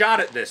got a shot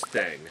at this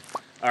thing.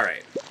 All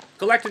right.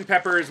 Collecting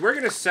peppers. We're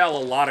going to sell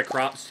a lot of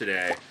crops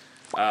today,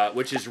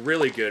 which is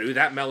really good. Ooh,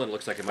 that melon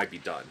looks like it might be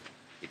done.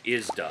 It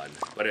is done,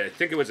 but I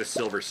think it was a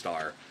silver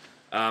star.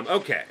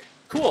 Okay,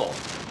 cool.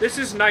 This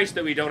is nice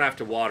that we don't have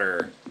to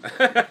water.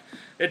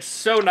 It's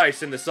so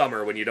nice in the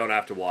summer when you don't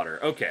have to water.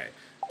 Okay,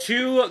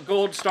 2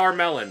 gold star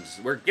melons.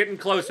 We're getting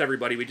close,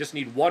 everybody. We just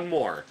need 1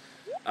 more.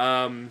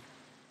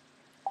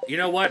 You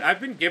know what?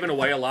 I've been giving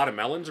away a lot of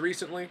melons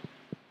recently.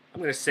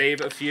 I'm going to save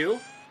a few.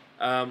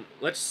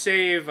 Let's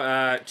save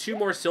 2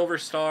 more silver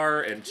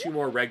star and 2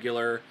 more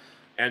regular.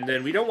 And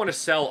then we don't want to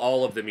sell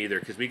all of them either,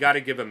 because we got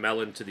to give a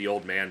melon to the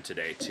old man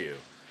today, too.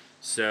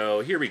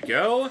 So here we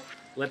go.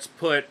 Let's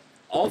put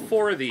all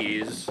 4 of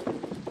these,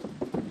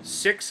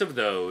 6 of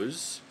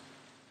those.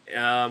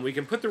 We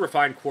can put the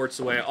refined quartz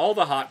away, all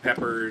the hot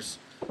peppers,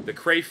 the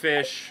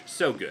crayfish.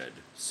 So good.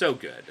 So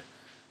good.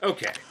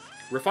 Okay.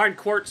 Refined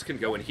quartz can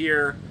go in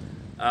here.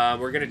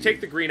 We're going to take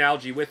the green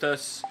algae with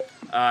us.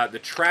 The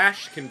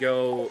trash can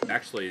go...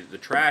 Actually, the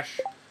trash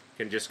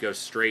can just go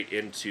straight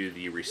into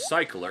the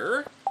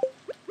recycler.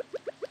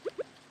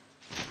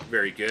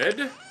 Very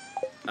good.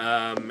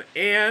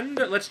 And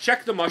let's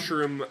check the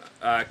mushroom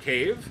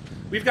cave.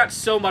 We've got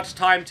so much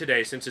time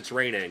today since it's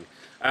raining.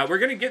 We're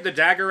going to get the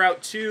dagger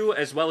out too,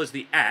 as well as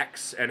the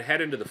axe, and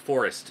head into the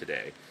forest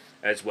today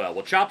as well.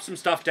 We'll chop some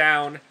stuff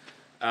down.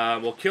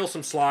 We'll kill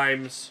some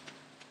slimes.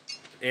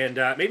 And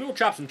maybe we'll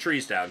chop some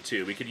trees down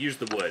too. We could use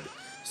the wood,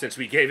 since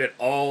we gave it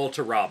all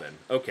to Robin.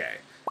 Okay.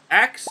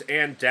 Axe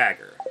and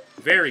dagger.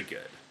 Very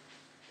good.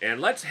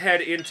 And let's head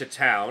into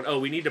town. Oh,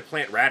 we need to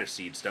plant radish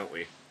seeds, don't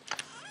we?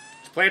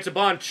 Let's plant a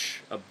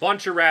bunch. A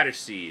bunch of radish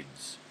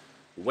seeds.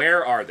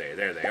 Where are they?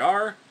 There they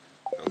are.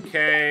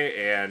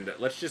 Okay, and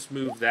let's just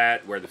move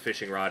that where the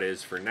fishing rod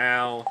is for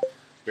now.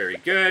 Very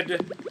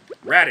good.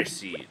 Radish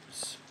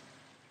seeds.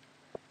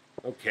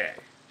 Okay.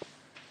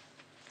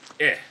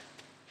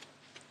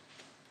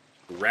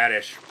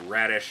 Radish,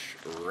 radish,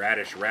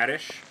 radish,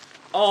 radish.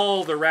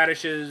 All the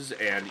radishes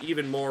and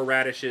even more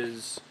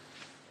radishes.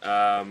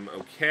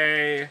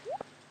 Okay.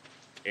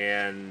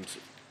 And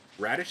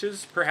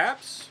radishes,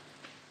 perhaps?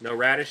 No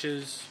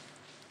radishes.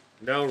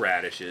 No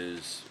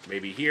radishes.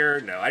 Maybe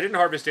here? No, I didn't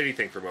harvest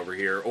anything from over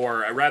here.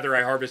 Or rather,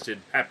 I harvested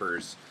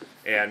peppers.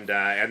 And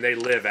they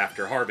live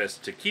after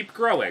harvest to keep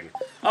growing.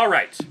 All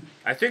right.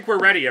 I think we're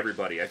ready,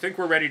 everybody. I think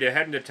we're ready to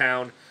head into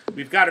town.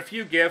 We've got a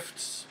few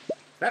gifts. Is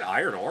that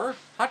iron ore?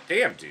 Hot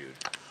damn, dude.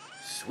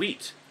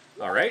 Sweet.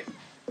 All right.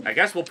 I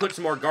guess we'll put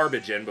some more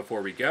garbage in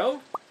before we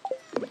go.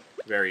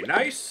 Very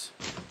nice.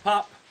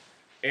 Pop.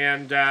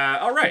 And,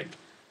 all right.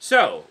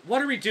 So,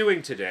 what are we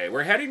doing today?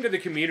 We're heading to the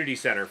community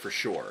center for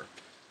sure.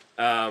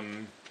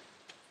 And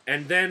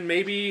then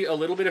maybe a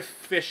little bit of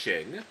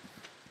fishing.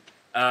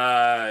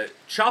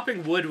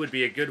 Chopping wood would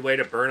be a good way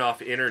to burn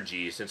off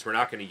energy since we're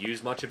not going to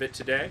use much of it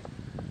today.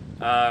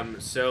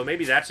 So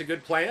maybe that's a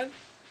good plan.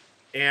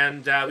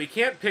 And we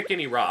can't pick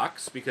any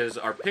rocks because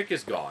our pick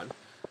is gone.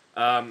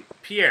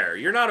 Pierre,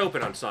 you're not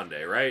open on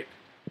Sunday, right?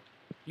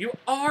 You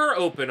are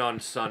open on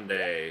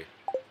Sunday.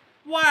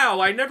 Wow,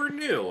 I never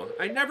knew.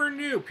 I never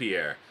knew,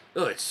 Pierre.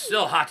 Oh, it's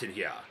still hot in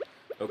here.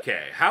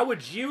 Okay, how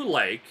would you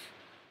like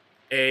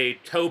a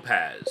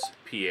topaz,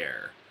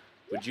 Pierre?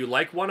 Would you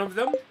like one of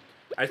them?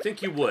 I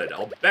think you would.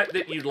 I'll bet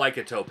that you'd like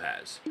a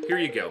topaz. Here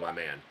you go, my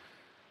man.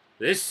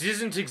 This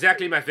isn't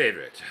exactly my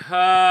favorite.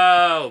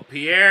 Oh,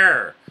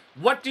 Pierre.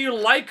 What do you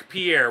like,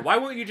 Pierre? Why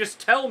won't you just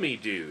tell me,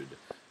 dude?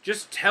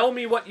 Just tell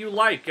me what you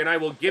like, and I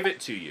will give it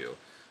to you.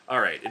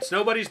 Alright, it's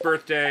nobody's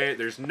birthday.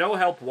 There's no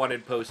help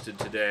wanted posted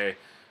today.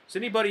 Is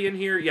anybody in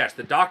here? Yes,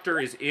 the doctor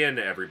is in,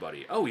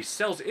 everybody. Oh, he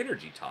sells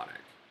energy tonic.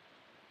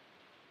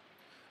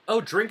 Oh,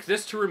 drink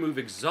this to remove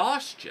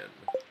exhaustion.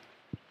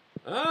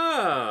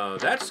 Oh,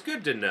 that's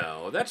good to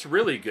know. That's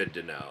really good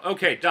to know.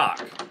 Okay,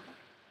 Doc.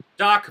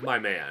 Doc, my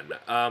man.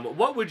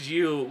 What do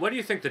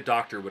you think the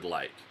doctor would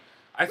like?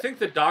 I think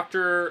the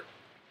doctor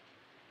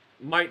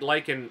might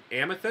like an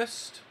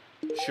amethyst.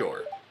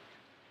 Sure.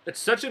 It's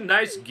such a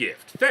nice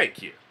gift.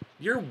 Thank you.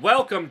 You're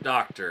welcome,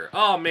 doctor.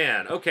 Oh,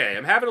 man. Okay,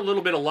 I'm having a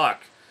little bit of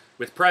luck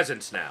with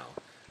presents now.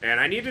 And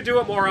I need to do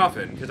it more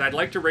often, because I'd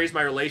like to raise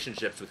my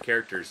relationships with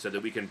characters so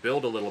that we can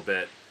build a little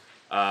bit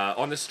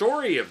on the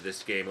story of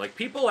this game. Like,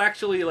 people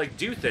actually, like,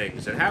 do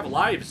things and have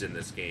lives in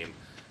this game.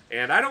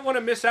 And I don't want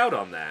to miss out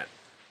on that.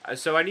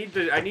 So I need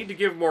to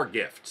give more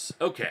gifts.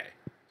 Okay.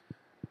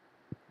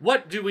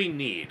 What do we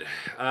need?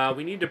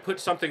 We need to put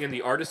something in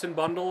the artisan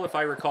bundle, if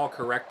I recall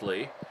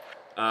correctly.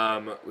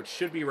 Which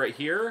should be right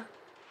here.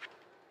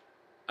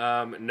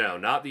 No,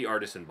 not the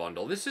artisan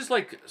bundle. This is,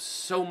 like,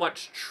 so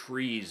much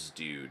trees,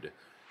 dude.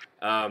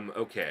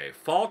 Okay.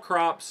 Fall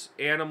crops,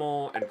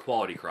 animal, and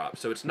quality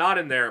crops. So it's not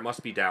in there. It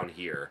must be down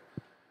here.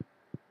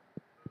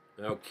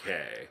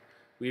 Okay.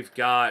 We've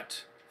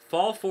got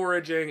fall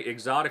foraging,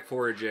 exotic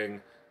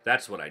foraging.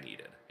 That's what I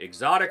needed.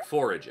 Exotic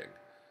foraging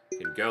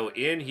can go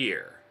in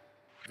here.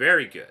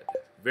 Very good.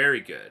 Very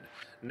good.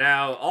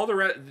 Now, all the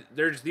rest,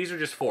 these are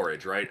just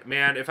forage, right?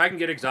 Man, if I can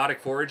get exotic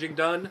foraging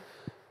done,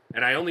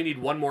 and I only need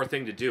one more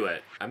thing to do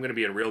it, I'm going to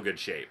be in real good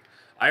shape.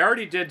 I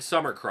already did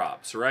summer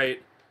crops,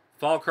 right?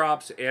 Fall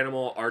crops,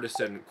 animal,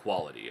 artisan,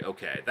 quality.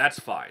 Okay, that's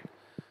fine.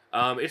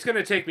 It's going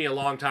to take me a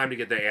long time to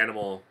get the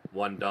animal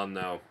one done,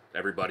 though,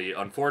 everybody.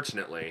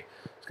 Unfortunately,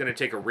 it's going to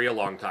take a real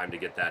long time to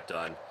get that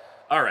done.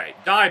 All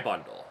right, dye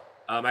bundle.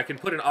 I can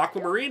put an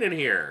aquamarine in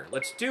here.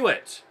 Let's do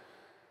it.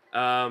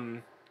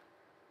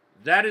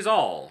 That is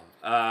all.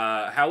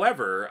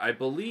 However, I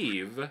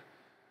believe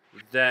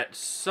that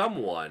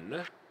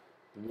someone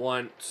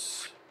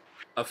wants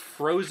a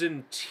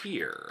frozen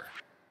tear.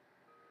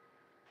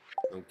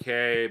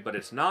 Okay, but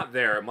it's not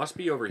there. It must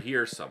be over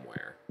here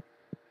somewhere.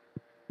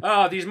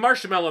 Oh, these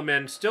marshmallow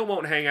men still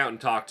won't hang out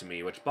and talk to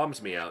me, which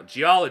bums me out.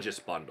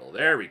 Geologist bundle.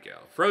 There we go.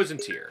 Frozen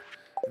tear.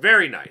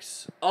 Very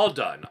nice. All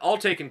done. All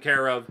taken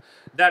care of.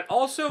 That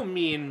also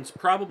means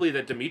probably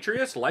that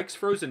Demetrius likes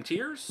frozen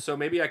tears, so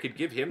maybe I could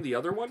give him the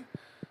other one.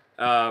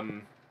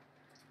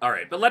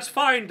 Alright, but let's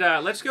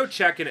go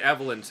check in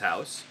Evelyn's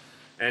house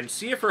and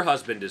see if her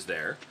husband is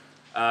there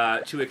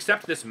to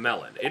accept this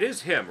melon. It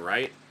is him,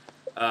 right?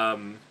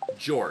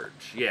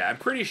 George. Yeah, I'm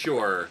pretty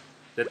sure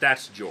that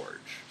that's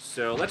George.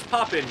 So let's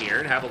pop in here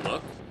and have a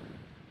look.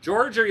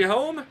 George, are you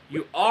home?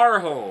 You are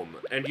home.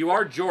 And you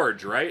are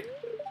George, right?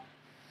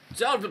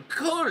 It's awful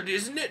cold,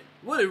 isn't it?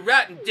 What a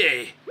rotten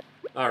day.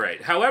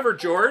 Alright, however,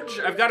 George,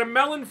 I've got a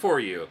melon for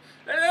you.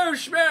 Hello,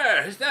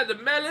 Schmer. Is that the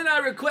melon I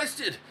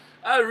requested?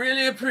 I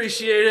really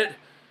appreciate it.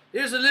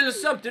 Here's a little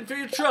something for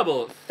your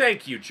trouble.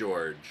 Thank you,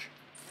 George.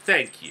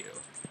 Thank you.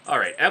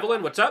 Alright,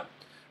 Evelyn, what's up?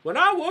 When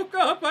I woke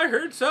up, I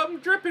heard something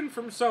dripping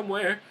from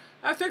somewhere.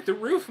 I think the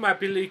roof might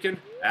be leaking.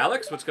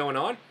 Alex, what's going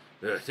on?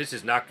 Ugh, this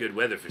is not good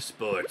weather for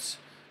sports.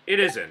 It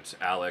isn't,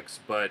 Alex,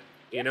 but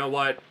you know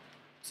what?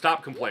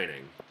 Stop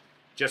complaining.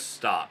 Just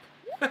stop.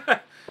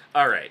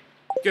 Alright,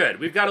 good.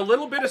 We've got a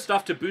little bit of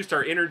stuff to boost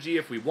our energy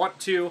if we want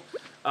to.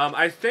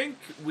 I think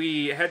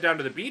we head down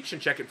to the beach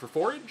and check it for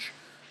forage.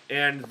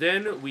 And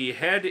then we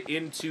head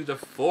into the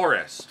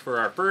forest for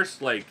our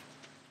first, like,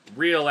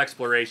 real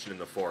exploration in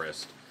the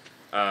forest.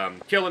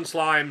 Killing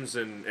slimes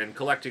and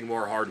collecting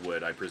more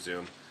hardwood, I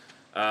presume.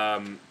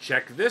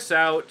 Check this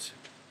out.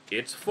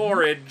 It's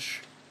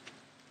forage.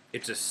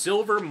 It's a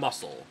silver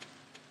mussel.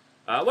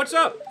 What's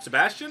up,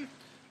 Sebastian?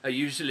 I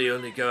usually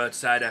only go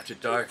outside after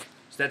dark.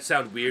 Does that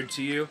sound weird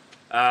to you?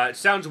 It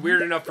sounds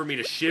weird enough for me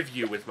to shiv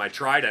you with my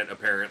trident,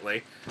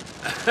 apparently.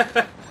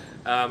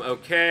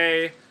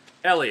 Okay.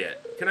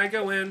 Elliot. Can I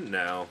go in?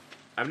 No.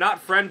 I'm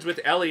not friends with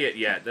Elliot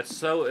yet. That's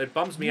so... It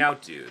bums me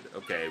out, dude.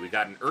 Okay, we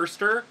got an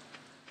Erster.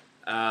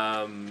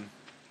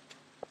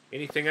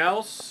 Anything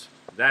else?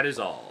 That is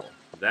all.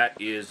 That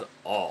is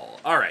all.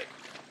 Alright.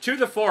 To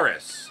the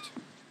forest.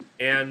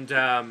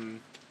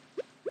 And,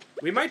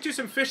 we might do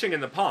some fishing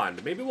in the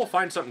pond. Maybe we'll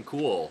find something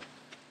cool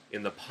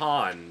in the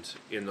pond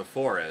in the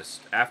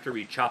forest after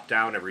we chop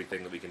down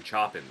everything that we can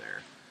chop in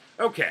there.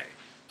 Okay.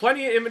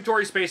 Plenty of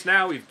inventory space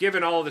now. We've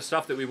given all of the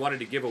stuff that we wanted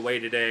to give away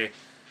today.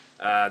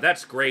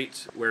 That's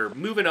great. We're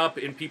moving up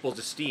in people's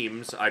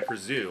esteems, I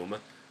presume.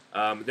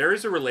 There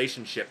is a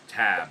relationship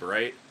tab,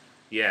 right?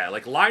 Yeah,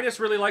 like Linus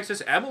really likes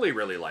us. Emily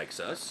really likes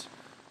us.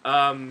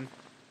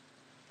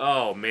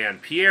 Oh, man.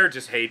 Pierre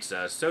just hates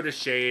us. So does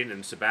Shane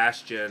and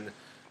Sebastian.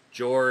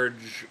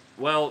 George.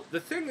 Well, the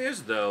thing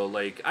is, though,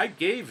 like, I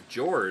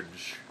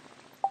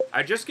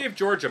just gave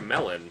George a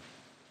melon.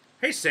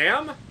 Hey,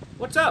 Sam.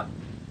 What's up?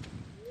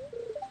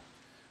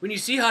 When you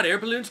see hot air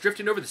balloons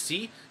drifting over the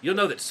sea, you'll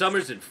know that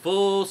summer's in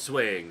full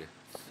swing.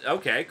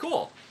 Okay,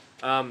 cool.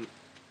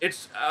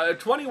 It's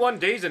 21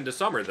 days into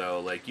summer, though.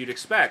 Like, you'd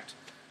expect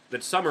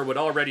that summer would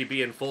already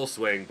be in full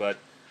swing, but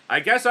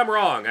I guess I'm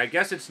wrong. I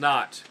guess it's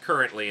not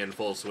currently in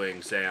full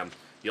swing, Sam.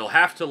 You'll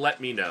have to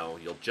let me know.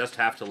 You'll just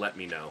have to let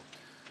me know.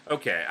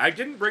 Okay, I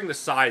didn't bring the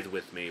scythe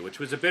with me, which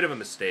was a bit of a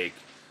mistake.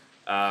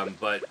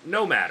 But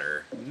no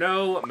matter.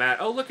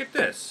 Oh, look at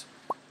this.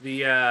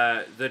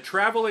 The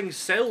traveling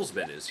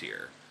salesman is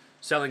here.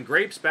 Selling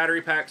grapes,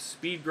 battery packs,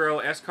 speed grow,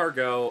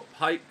 escargot,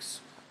 pikes,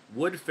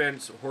 wood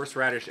fence,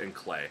 horseradish, and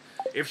clay.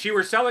 If she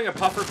were selling a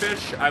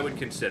pufferfish, I would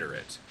consider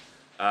it.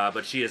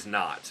 But she is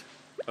not.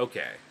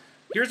 Okay.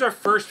 Here's our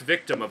first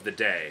victim of the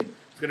day.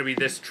 It's going to be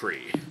this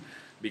tree.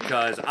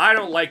 Because I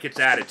don't like its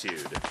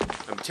attitude.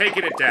 I'm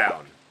taking it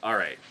down.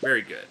 Alright,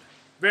 very good.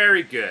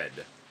 Very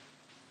good.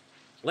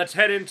 Let's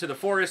head into the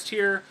forest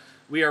here.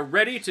 We are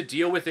ready to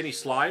deal with any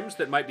slimes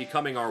that might be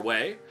coming our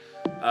way.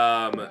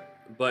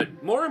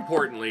 But more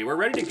importantly, we're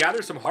ready to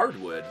gather some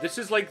hardwood. This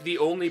is like the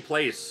only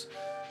place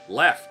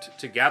left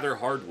to gather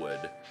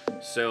hardwood.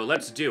 So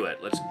let's do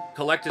it. Let's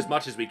collect as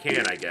much as we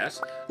can, I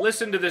guess.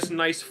 Listen to this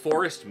nice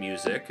forest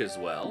music as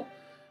well.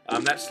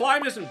 That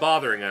slime isn't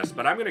bothering us,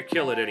 but I'm going to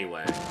kill it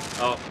anyway.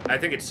 Oh, I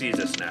think it sees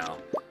us now.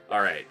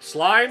 Alright,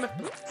 slime,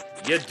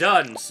 you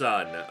done,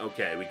 son.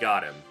 Okay, we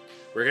got him.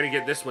 We're going to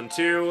get this one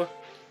too.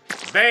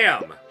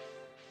 Bam!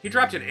 He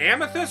dropped an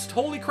amethyst?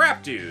 Holy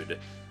crap, dude.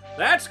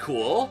 That's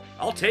cool.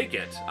 I'll take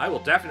it. I will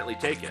definitely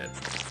take it.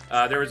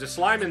 There was a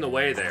slime in the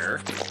way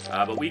there,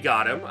 but we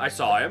got him. I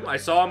saw him. I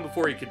saw him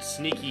before he could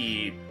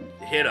sneaky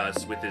hit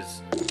us with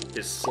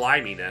his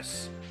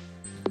sliminess.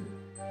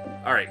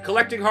 Alright,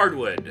 collecting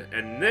hardwood,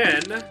 and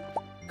then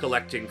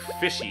collecting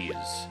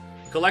fishies.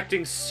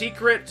 Collecting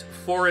secret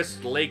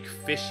forest lake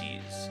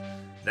fishies.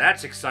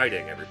 That's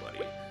exciting, everybody.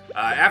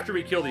 After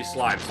we kill these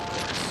slimes, of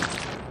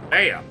course.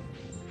 Bam.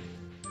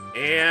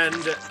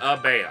 And a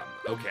bam.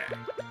 Okay.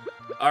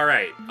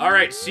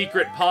 Alright,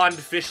 secret pond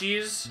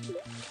fishies.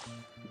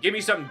 Give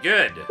me something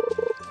good.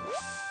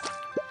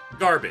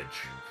 Garbage.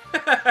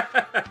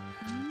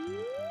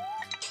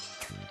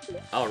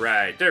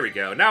 Alright, there we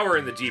go. Now we're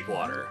in the deep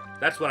water.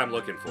 That's what I'm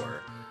looking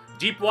for.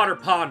 Deep water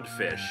pond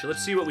fish.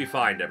 Let's see what we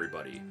find,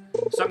 everybody.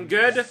 Something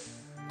good?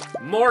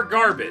 More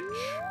garbage.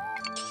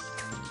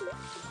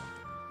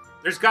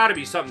 There's gotta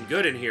be something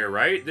good in here,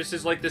 right? This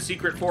is like the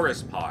secret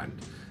forest pond.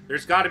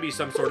 There's gotta be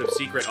some sort of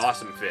secret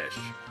awesome fish.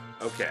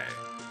 Okay.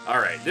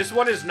 Alright, this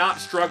one is not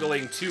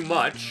struggling too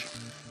much,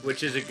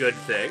 which is a good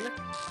thing.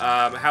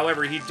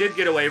 However, he did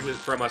get away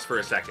from us for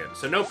a second,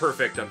 so no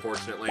perfect,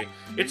 unfortunately.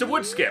 It's a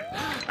wood skip.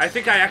 I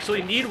think I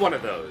actually need one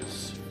of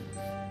those.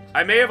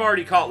 I may have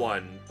already caught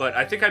one, but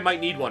I think I might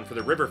need one for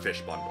the river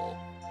fish bundle.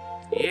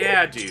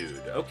 Yeah, dude.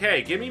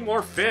 Okay, give me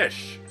more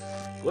fish.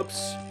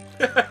 Whoops.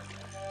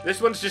 This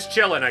one's just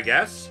chilling, I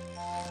guess.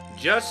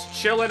 Just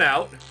chilling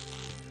out.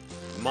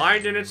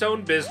 Minding its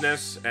own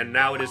business, and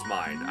now it is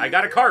mine. I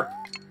got a carp.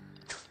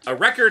 A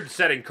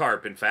record-setting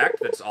carp, in fact.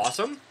 That's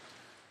awesome.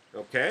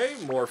 Okay,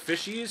 more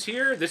fishies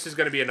here. This is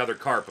going to be another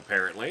carp,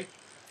 apparently.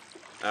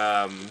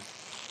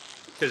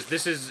 Because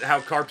this is how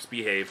carps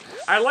behave.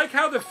 I like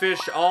how the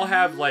fish all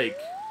have, like,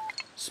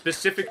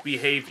 specific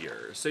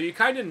behavior. So you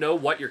kind of know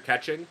what you're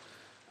catching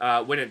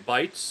when it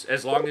bites,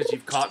 as long as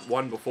you've caught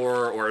one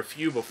before or a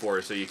few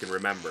before so you can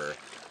remember.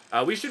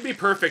 We should be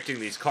perfecting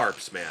these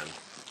carps, man.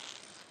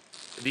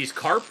 These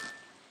carp?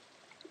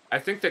 I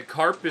think that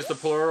carp is the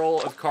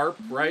plural of carp,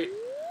 right?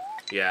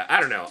 Yeah, I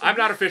don't know. I'm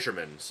not a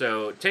fisherman,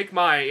 so take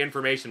my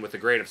information with a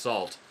grain of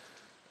salt.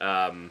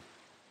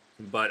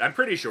 But I'm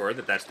pretty sure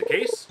that that's the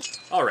case.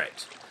 All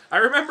right. I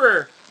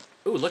remember...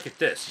 Ooh, look at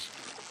this.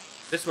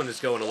 This one is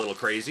going a little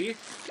crazy.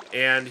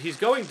 And he's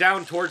going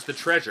down towards the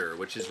treasure,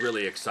 which is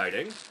really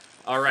exciting.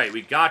 All right,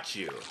 we got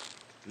you.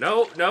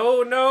 No,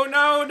 no, no,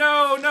 no,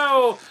 no,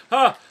 no.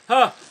 Huh,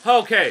 huh.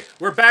 Okay,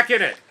 we're back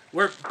in it.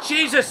 We're...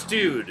 Jesus,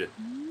 dude!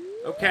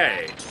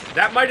 Okay.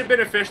 That might have been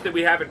a fish that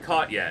we haven't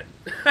caught yet.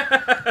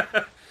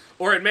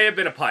 Or it may have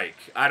been a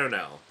pike. I don't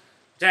know.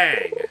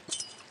 Dang.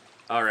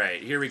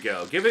 Alright, here we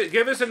go.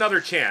 Give us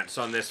another chance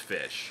on this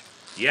fish.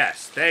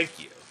 Yes, thank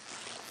you.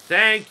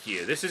 Thank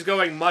you. This is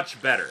going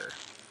much better.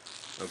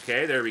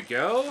 Okay, there we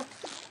go.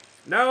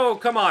 No,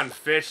 come on,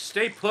 fish.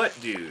 Stay put,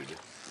 dude.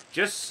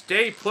 Just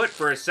stay put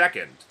for a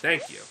second.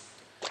 Thank you.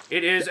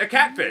 It is a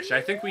catfish.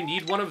 I think we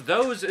need one of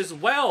those as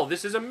well.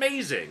 This is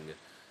amazing.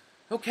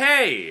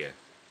 Okay.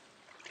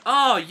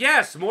 Oh,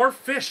 yes, more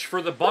fish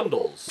for the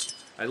bundles.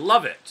 I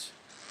love it.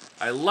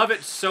 I love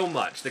it so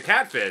much. The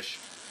catfish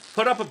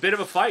put up a bit of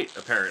a fight,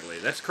 apparently.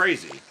 That's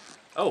crazy.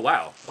 Oh,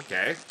 wow.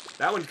 Okay.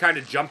 That one kind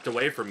of jumped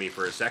away from me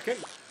for a second.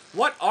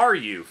 What are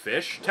you,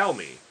 fish? Tell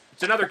me.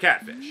 It's another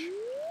catfish.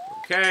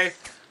 Okay.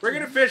 We're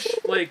going to fish,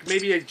 like,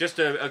 maybe just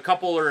a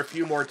couple or a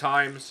few more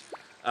times.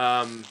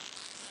 And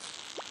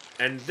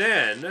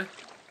then...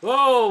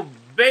 Oh,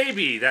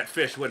 baby! That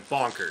fish went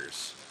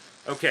bonkers.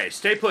 Okay,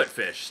 stay put,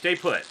 fish. Stay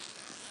put.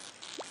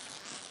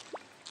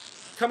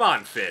 Come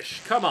on,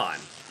 fish. Come on.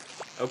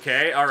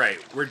 Okay, alright.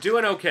 We're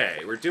doing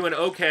okay. We're doing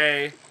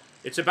okay.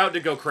 It's about to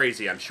go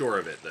crazy, I'm sure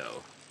of it,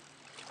 though.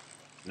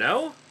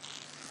 No?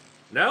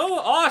 No?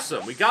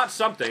 Awesome! We got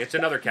something. It's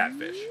another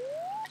catfish.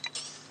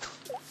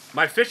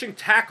 My fishing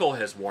tackle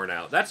has worn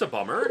out. That's a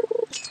bummer.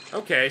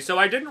 Okay, so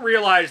I didn't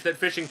realize that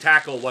fishing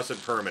tackle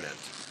wasn't permanent.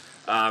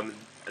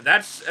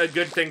 That's a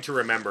good thing to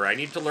remember. I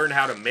need to learn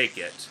how to make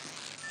it,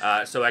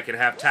 so I can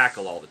have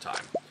tackle all the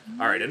time.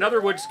 Alright,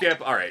 another wood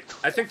skip. Alright,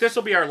 I think this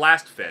will be our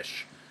last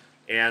fish.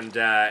 And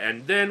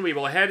then we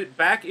will head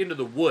back into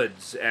the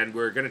woods, and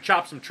we're going to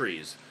chop some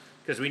trees.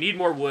 Because we need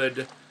more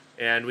wood,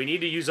 and we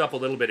need to use up a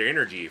little bit of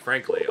energy,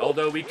 frankly.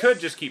 Although we could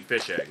just keep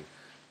fishing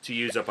to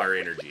use up our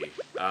energy.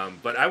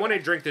 But I want to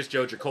drink this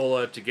Joja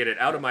Cola to get it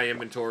out of my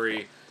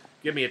inventory,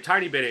 give me a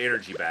tiny bit of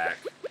energy back,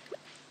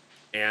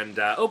 and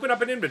open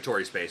up an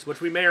inventory space, which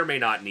we may or may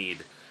not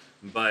need.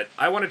 But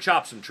I want to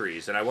chop some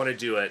trees, and I want to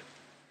do it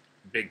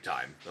big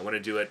time. I want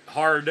to do it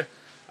hard.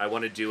 I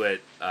want to do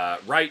it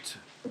right.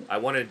 I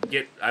want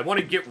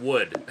to get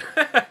wood.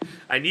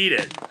 I need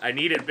it. I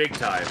need it big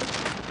time.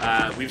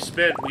 We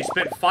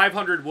spent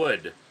 500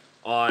 wood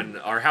on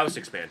our house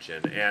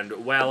expansion,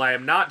 and while I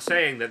am not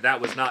saying that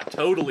that was not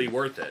totally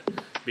worth it,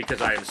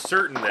 because I am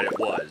certain that it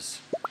was,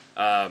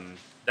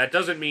 that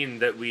doesn't mean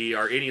that we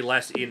are any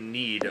less in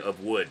need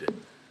of wood.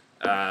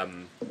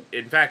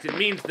 In fact, it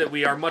means that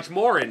we are much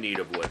more in need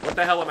of wood. What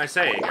the hell am I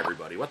saying,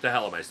 everybody? What the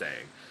hell am I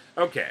saying?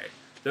 Okay,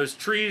 those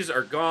trees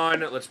are gone.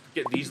 Let's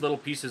get these little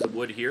pieces of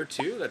wood here,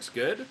 too. That's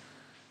good.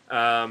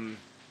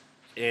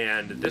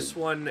 And this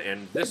one,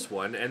 and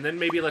then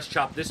maybe let's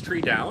chop this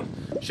tree down.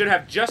 Should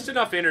have just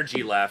enough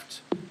energy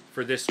left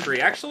for this tree.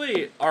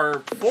 Actually, our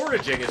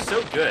foraging is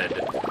so good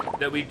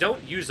that we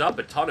don't use up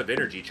a ton of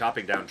energy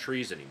chopping down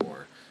trees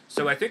anymore.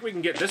 So I think we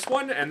can get this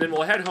one, and then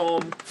we'll head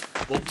home.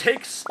 We'll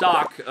take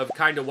stock of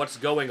kind of what's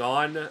going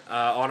on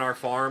our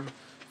farm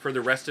for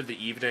the rest of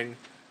the evening.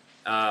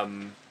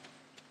 Because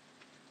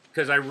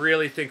I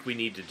really think we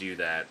need to do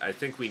that. I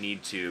think we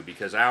need to,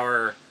 because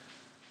our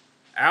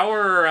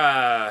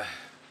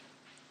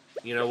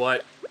you know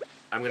what?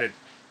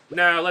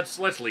 No,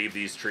 let's leave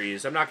these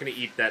trees. I'm not gonna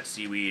eat that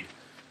seaweed,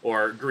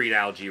 or green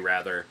algae,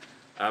 rather.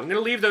 I'm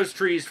gonna leave those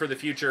trees for the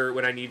future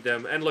when I need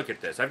them. And look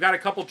at this. I've got a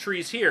couple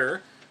trees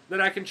here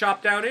that I can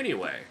chop down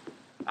anyway.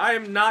 I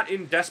am not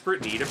in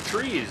desperate need of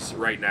trees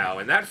right now,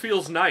 and that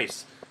feels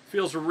nice.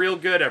 Feels real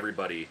good,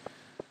 everybody.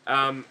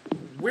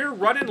 We're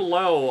running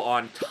low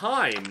on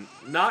time,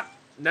 not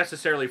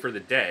necessarily for the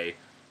day,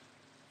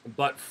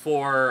 but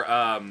for,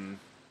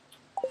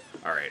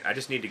 alright, I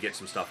just need to get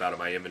some stuff out of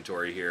my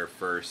inventory here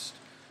first.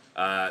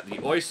 The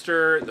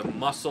oyster, the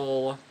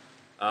mussel,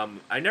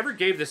 I never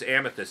gave this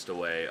amethyst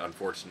away,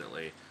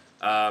 unfortunately.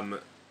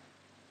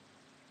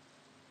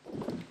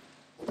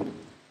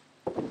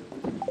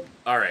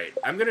 Alright,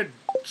 I'm gonna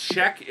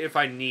check if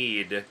I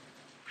need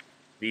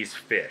these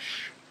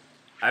fish.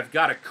 I've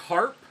got a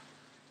carp,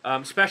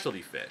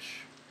 specialty fish.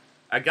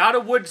 I got a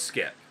wood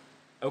skip.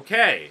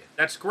 Okay,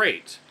 that's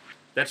great.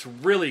 That's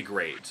really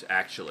great,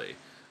 actually.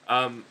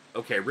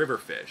 Okay, river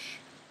fish.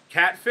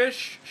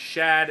 Catfish,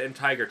 shad, and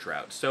tiger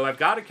trout. So I've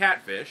got a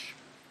catfish,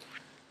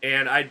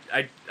 and I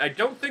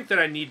don't think that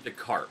I need the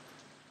carp.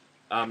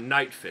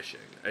 Night fishing.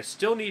 I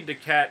still need to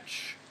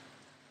catch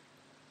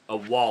a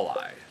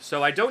walleye.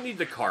 So I don't need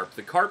the carp.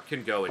 The carp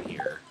can go in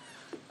here.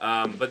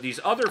 But these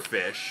other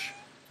fish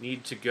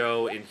need to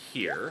go in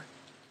here.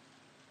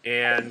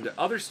 And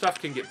other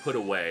stuff can get put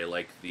away,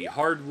 like the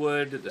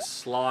hardwood, the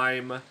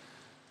slime,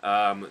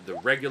 the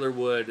regular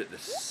wood, the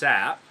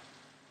sap,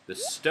 the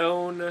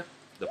stone,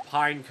 the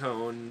pine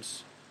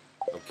cones.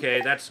 Okay,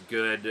 that's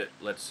good.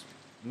 Let's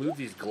move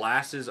these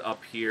glasses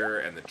up here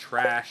and the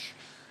trash.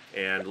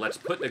 And let's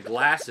put the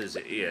glasses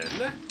in.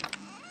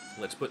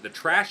 Let's put the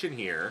trash in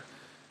here,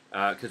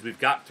 because we've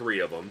got 3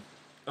 of them.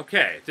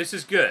 Okay, this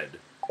is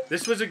good.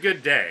 This was a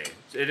good day.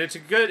 And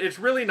it's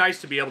really nice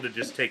to be able to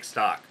just take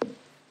stock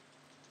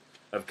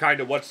of kind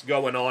of what's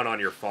going on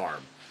your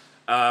farm.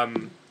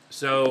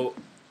 So,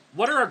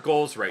 what are our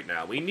goals right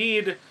now? We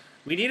need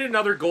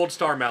another gold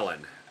star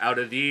melon out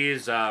of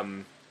these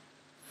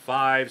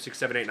 5, 6,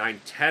 7, 8,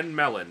 9, 10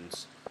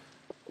 melons.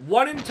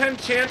 1 in 10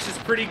 chance is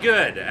pretty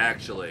good,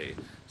 actually.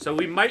 So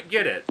we might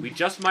get it. We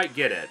just might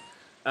get it.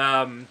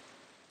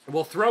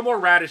 We'll throw more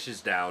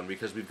radishes down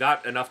because we've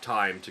got enough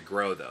time to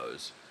grow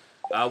those.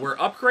 We're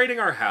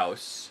upgrading our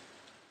house.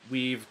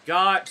 We've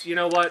got, you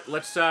know what,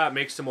 let's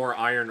make some more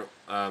iron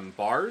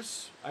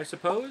bars, I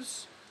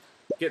suppose.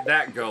 Get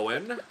that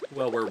going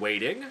while we're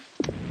waiting.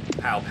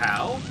 Pow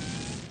pow.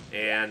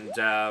 And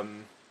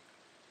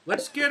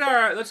let's get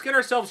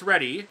ourselves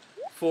ready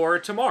for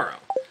tomorrow.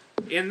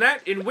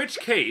 In which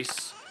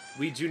case,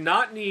 we do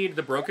not need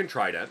the broken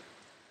trident.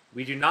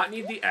 We do not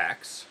need the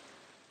axe.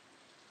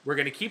 We're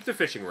going to keep the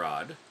fishing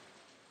rod.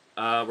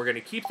 We're going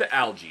to keep the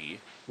algae.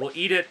 We'll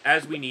eat it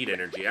as we need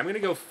energy. I'm going to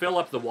go fill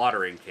up the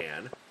watering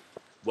can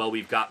while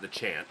we've got the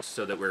chance,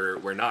 so that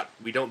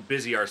we don't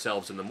busy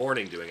ourselves in the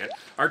morning doing it.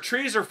 Our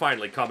trees are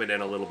finally coming in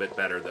a little bit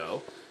better,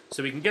 though,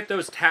 so we can get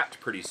those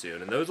tapped pretty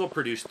soon, and those will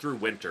produce through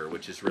winter,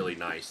 which is really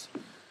nice.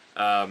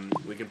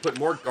 We can put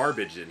more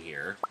garbage in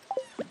here.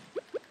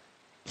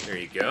 There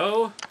you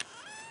go.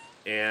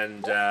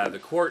 And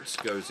the quartz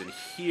goes in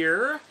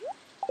here.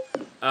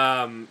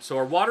 So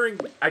our watering...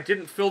 I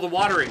didn't fill the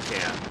watering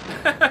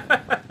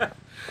can.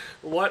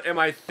 What am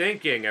I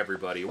thinking,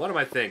 everybody? What am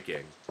I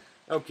thinking?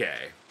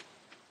 Okay.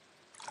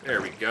 There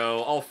we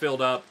go. All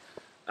filled up.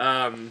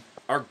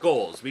 Our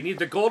goals. We need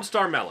the gold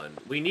star melon.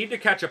 We need to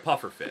catch a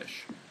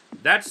pufferfish.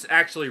 That's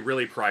actually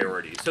really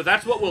priority. So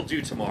that's what we'll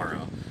do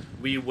tomorrow.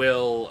 We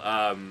will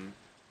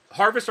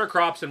harvest our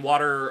crops and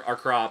water our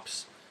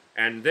crops,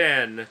 and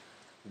then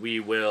we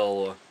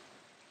will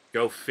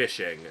go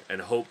fishing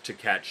and hope to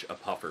catch a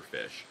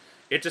pufferfish.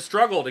 It's a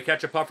struggle to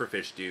catch a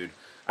pufferfish, dude.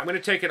 I'm going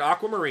to take an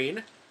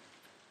aquamarine.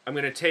 I'm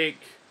going to take...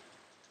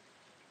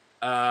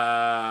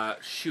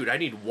 shoot, I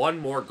need one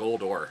more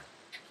gold ore.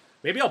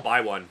 Maybe I'll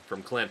buy one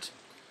from Clint.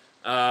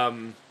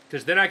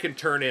 Because then I can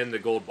turn in the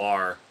gold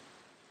bar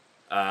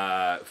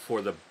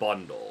for the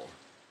bundle.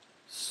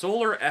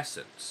 Solar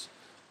essence.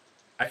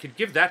 I could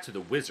give that to the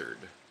wizard.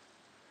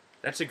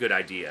 That's a good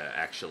idea,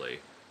 actually.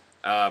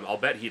 I'll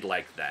bet he'd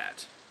like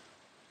that.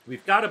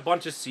 We've got a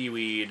bunch of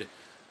seaweed.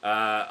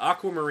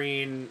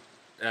 Aquamarine.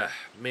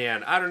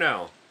 Man, I don't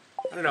know.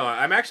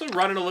 I'm actually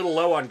running a little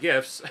low on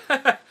gifts,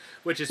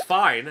 which is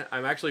fine.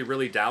 I'm actually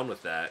really down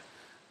with that.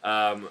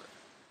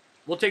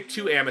 We'll take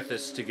 2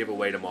 amethysts to give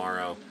away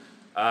tomorrow.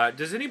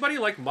 Does anybody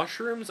like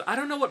mushrooms? I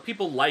don't know what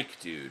people like,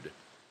 dude.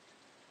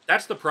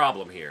 That's the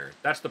problem here.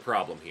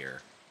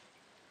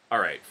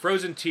 Alright,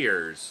 frozen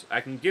tears.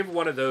 I can give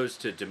one of those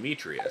to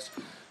Demetrius.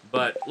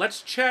 But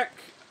let's check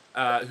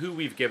who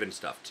we've given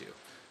stuff to.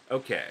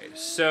 Okay,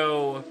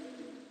 so...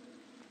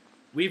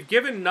 we've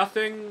given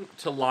nothing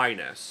to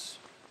Linus.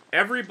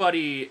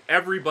 Everybody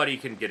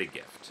can get a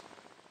gift.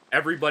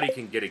 Everybody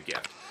can get a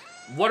gift.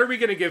 What are we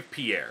going to give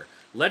Pierre?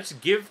 Let's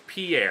give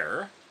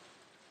Pierre...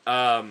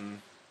 let's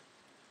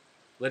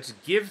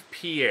give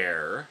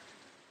Pierre...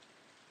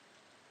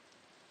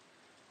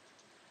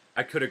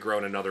 I could have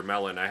grown another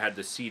melon. I had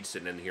the seed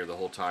sitting in here the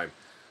whole time.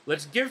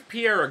 Let's give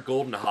Pierre a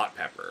golden hot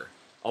pepper.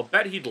 I'll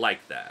bet he'd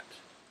like that.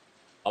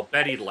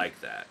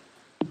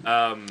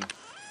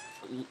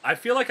 I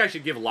feel like I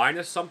should give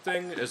Linus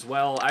something as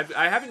well.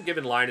 I haven't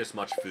given Linus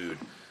much food.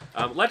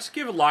 Let's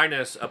give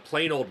Linus a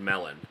plain old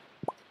melon.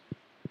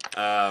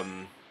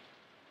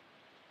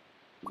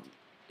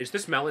 Is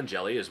this melon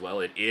jelly as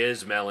well? It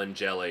is melon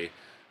jelly.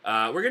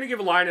 We're going to give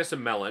Linus a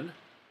melon.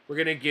 We're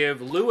going to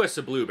give Lewis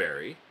a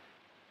blueberry.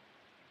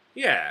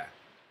 Yeah,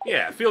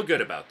 I feel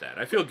good about that.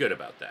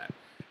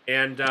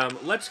 And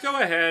let's go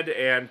ahead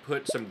and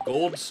put some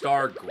gold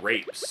star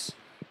grapes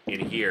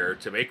in here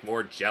to make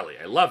more jelly.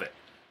 I love it.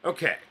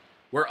 Okay,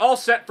 we're all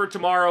set for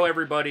tomorrow,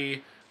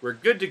 everybody. We're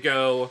good to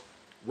go.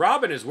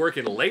 Robin is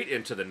working late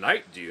into the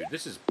night, dude.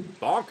 This is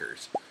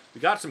bonkers.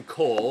 We got some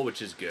coal,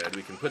 which is good.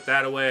 We can put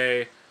that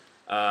away,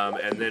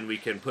 and then we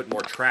can put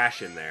more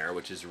trash in there,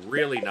 which is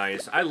really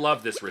nice. I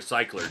love this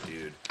recycler,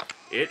 dude.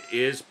 It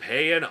is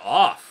paying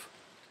off.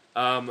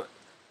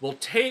 We'll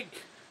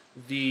take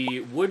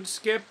the wood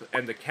skip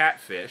and the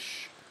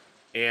catfish,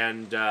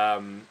 and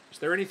is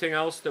there anything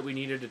else that we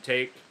needed to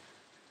take?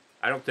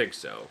 I don't think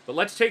so. But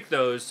let's take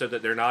those so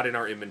that they're not in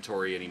our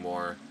inventory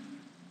anymore.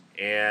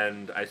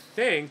 And I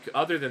think,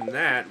 other than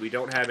that, we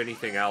don't have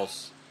anything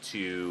else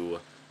to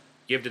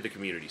give to the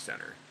community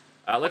center.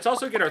 Let's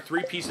also get our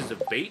 3 pieces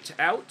of bait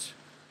out.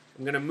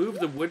 I'm going to move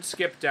the wood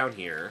skip down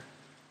here.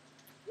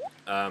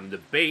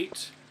 The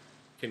bait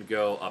can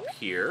go up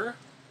here.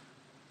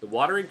 The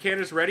watering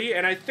can is ready,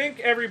 and I think,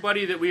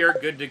 everybody, that we are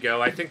good to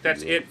go. I think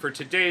that's it for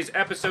today's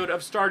episode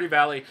of Stardew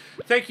Valley.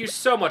 Thank you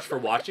so much for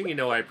watching. You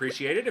know I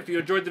appreciate it. If you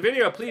enjoyed the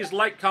video, please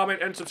like, comment,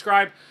 and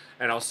subscribe,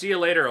 and I'll see you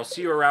later. I'll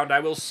see you around.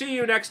 I will see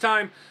you next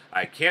time.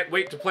 I can't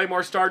wait to play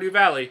more Stardew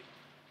Valley,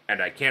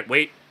 and I can't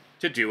wait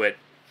to do it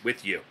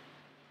with you.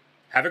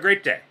 Have a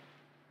great day.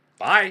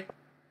 Bye.